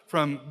effort,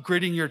 from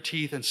gritting your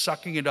teeth and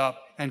sucking it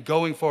up and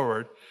going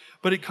forward,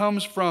 but it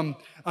comes from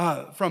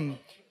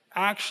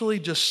actually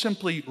just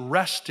simply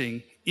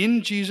resting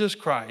in Jesus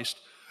Christ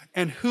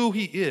and who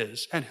he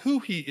is. And who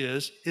he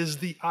is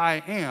the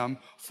I am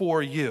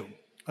for you.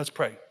 Let's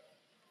pray.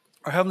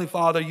 Our Heavenly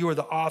Father, you are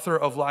the author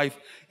of life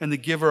and the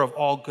giver of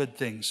all good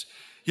things.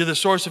 You're the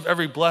source of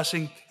every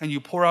blessing, and you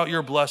pour out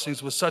your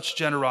blessings with such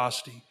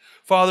generosity.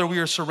 Father, we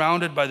are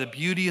surrounded by the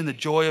beauty and the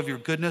joy of your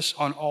goodness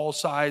on all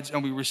sides,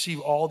 and we receive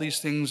all these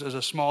things as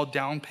a small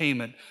down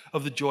payment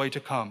of the joy to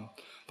come.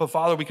 But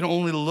Father, we can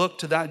only look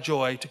to that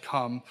joy to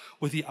come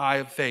with the eye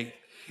of faith.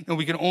 And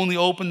we can only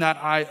open that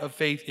eye of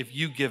faith if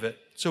you give it.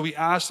 So we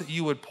ask that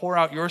you would pour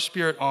out your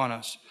Spirit on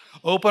us.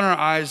 Open our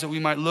eyes that we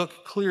might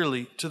look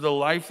clearly to the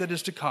life that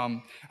is to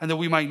come, and that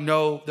we might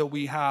know that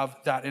we have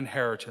that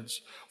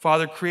inheritance.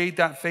 Father, create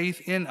that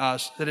faith in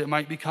us that it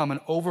might become an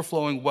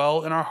overflowing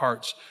well in our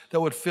hearts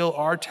that would fill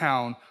our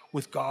town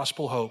with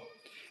gospel hope.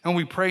 And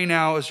we pray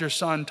now as your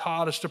Son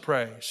taught us to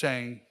pray,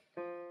 saying,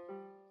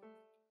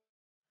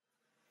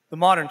 The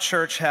modern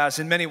church has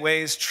in many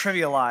ways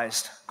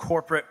trivialized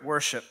corporate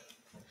worship.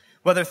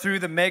 Whether through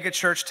the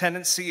megachurch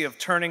tendency of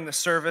turning the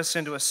service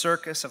into a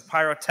circus of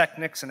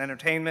pyrotechnics and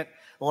entertainment,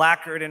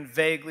 lacquered in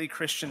vaguely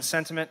Christian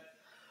sentiment,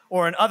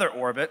 or in other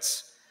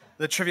orbits,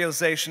 the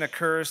trivialization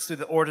occurs through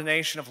the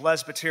ordination of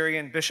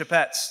Lesbiterian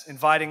bishopettes,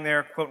 inviting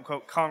their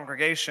quote-unquote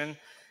congregation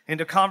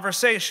into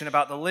conversation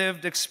about the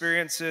lived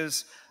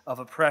experiences of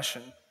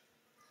oppression.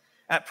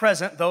 At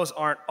present, those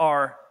aren't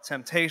our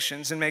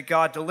temptations, and may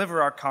God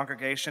deliver our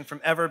congregation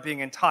from ever being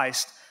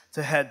enticed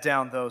to head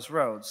down those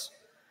roads.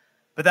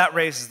 But that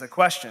raises the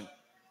question,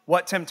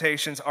 what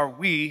temptations are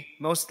we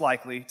most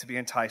likely to be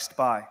enticed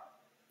by?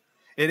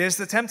 It is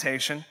the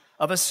temptation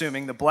of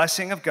assuming the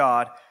blessing of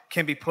God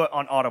can be put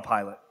on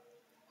autopilot.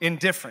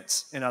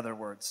 Indifference, in other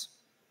words.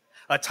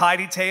 A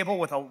tidy table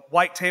with a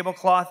white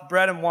tablecloth,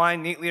 bread and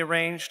wine neatly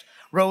arranged,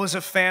 rows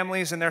of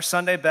families in their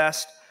Sunday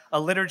best, a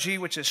liturgy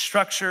which is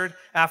structured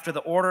after the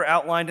order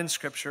outlined in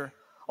Scripture.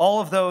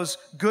 All of those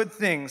good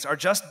things are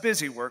just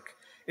busy work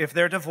if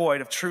they're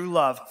devoid of true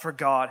love for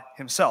God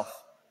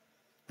Himself.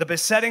 The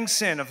besetting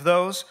sin of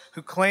those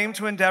who claim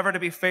to endeavor to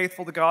be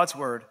faithful to God's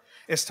word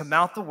is to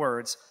mouth the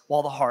words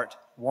while the heart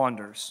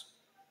wanders.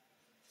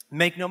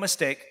 Make no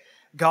mistake,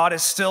 God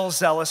is still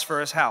zealous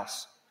for His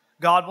house.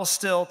 God will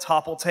still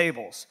topple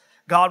tables.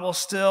 God will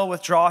still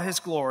withdraw His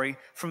glory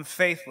from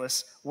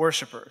faithless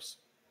worshipers.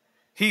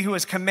 He who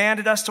has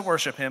commanded us to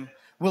worship Him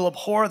will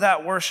abhor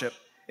that worship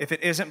if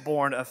it isn't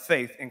born of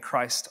faith in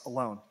Christ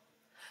alone.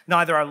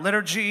 Neither our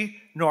liturgy,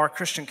 nor our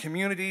Christian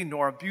community,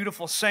 nor a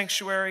beautiful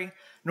sanctuary,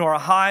 nor a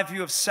high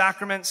view of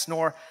sacraments,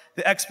 nor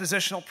the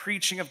expositional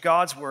preaching of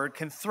God's word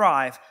can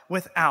thrive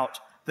without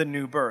the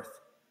new birth.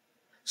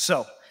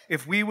 So,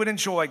 if we would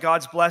enjoy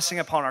God's blessing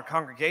upon our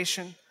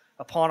congregation,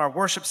 upon our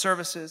worship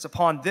services,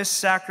 upon this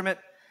sacrament,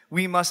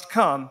 we must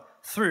come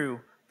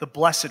through the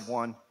Blessed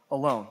One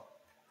alone.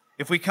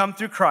 If we come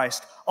through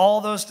Christ,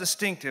 all those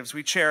distinctives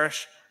we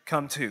cherish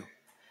come too,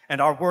 and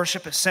our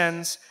worship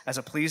ascends as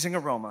a pleasing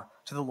aroma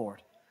to the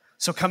Lord.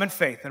 So come in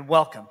faith and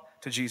welcome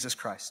to Jesus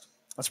Christ.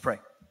 Let's pray.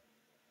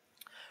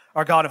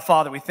 Our God and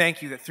Father, we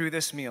thank you that through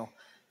this meal,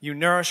 you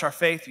nourish our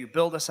faith, you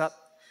build us up.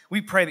 We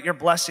pray that your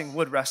blessing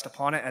would rest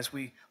upon it as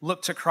we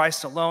look to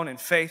Christ alone in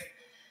faith,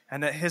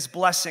 and that His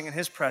blessing and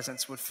His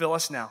presence would fill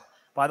us now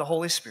by the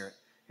Holy Spirit.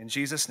 In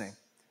Jesus' name,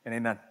 and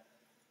amen.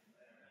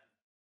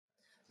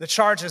 The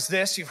charge is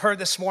this. You've heard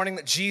this morning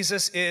that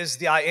Jesus is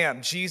the I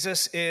am.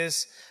 Jesus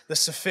is the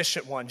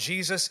sufficient one.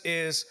 Jesus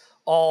is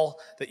all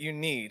that you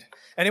need.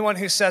 Anyone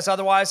who says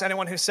otherwise,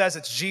 anyone who says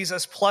it's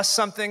Jesus plus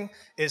something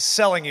is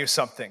selling you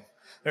something.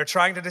 They're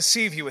trying to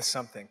deceive you with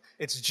something.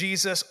 It's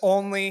Jesus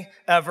only,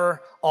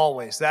 ever,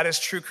 always. That is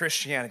true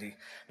Christianity.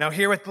 Now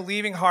hear with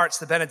believing hearts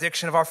the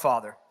benediction of our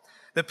Father.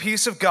 The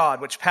peace of God,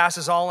 which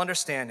passes all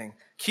understanding,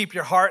 keep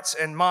your hearts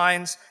and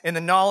minds in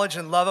the knowledge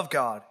and love of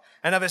God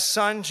and of His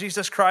Son,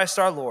 Jesus Christ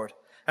our Lord,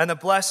 and the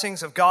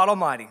blessings of God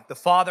Almighty, the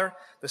Father,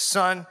 the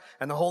Son,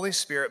 and the Holy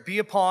Spirit be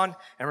upon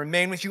and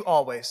remain with you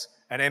always.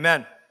 And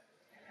amen.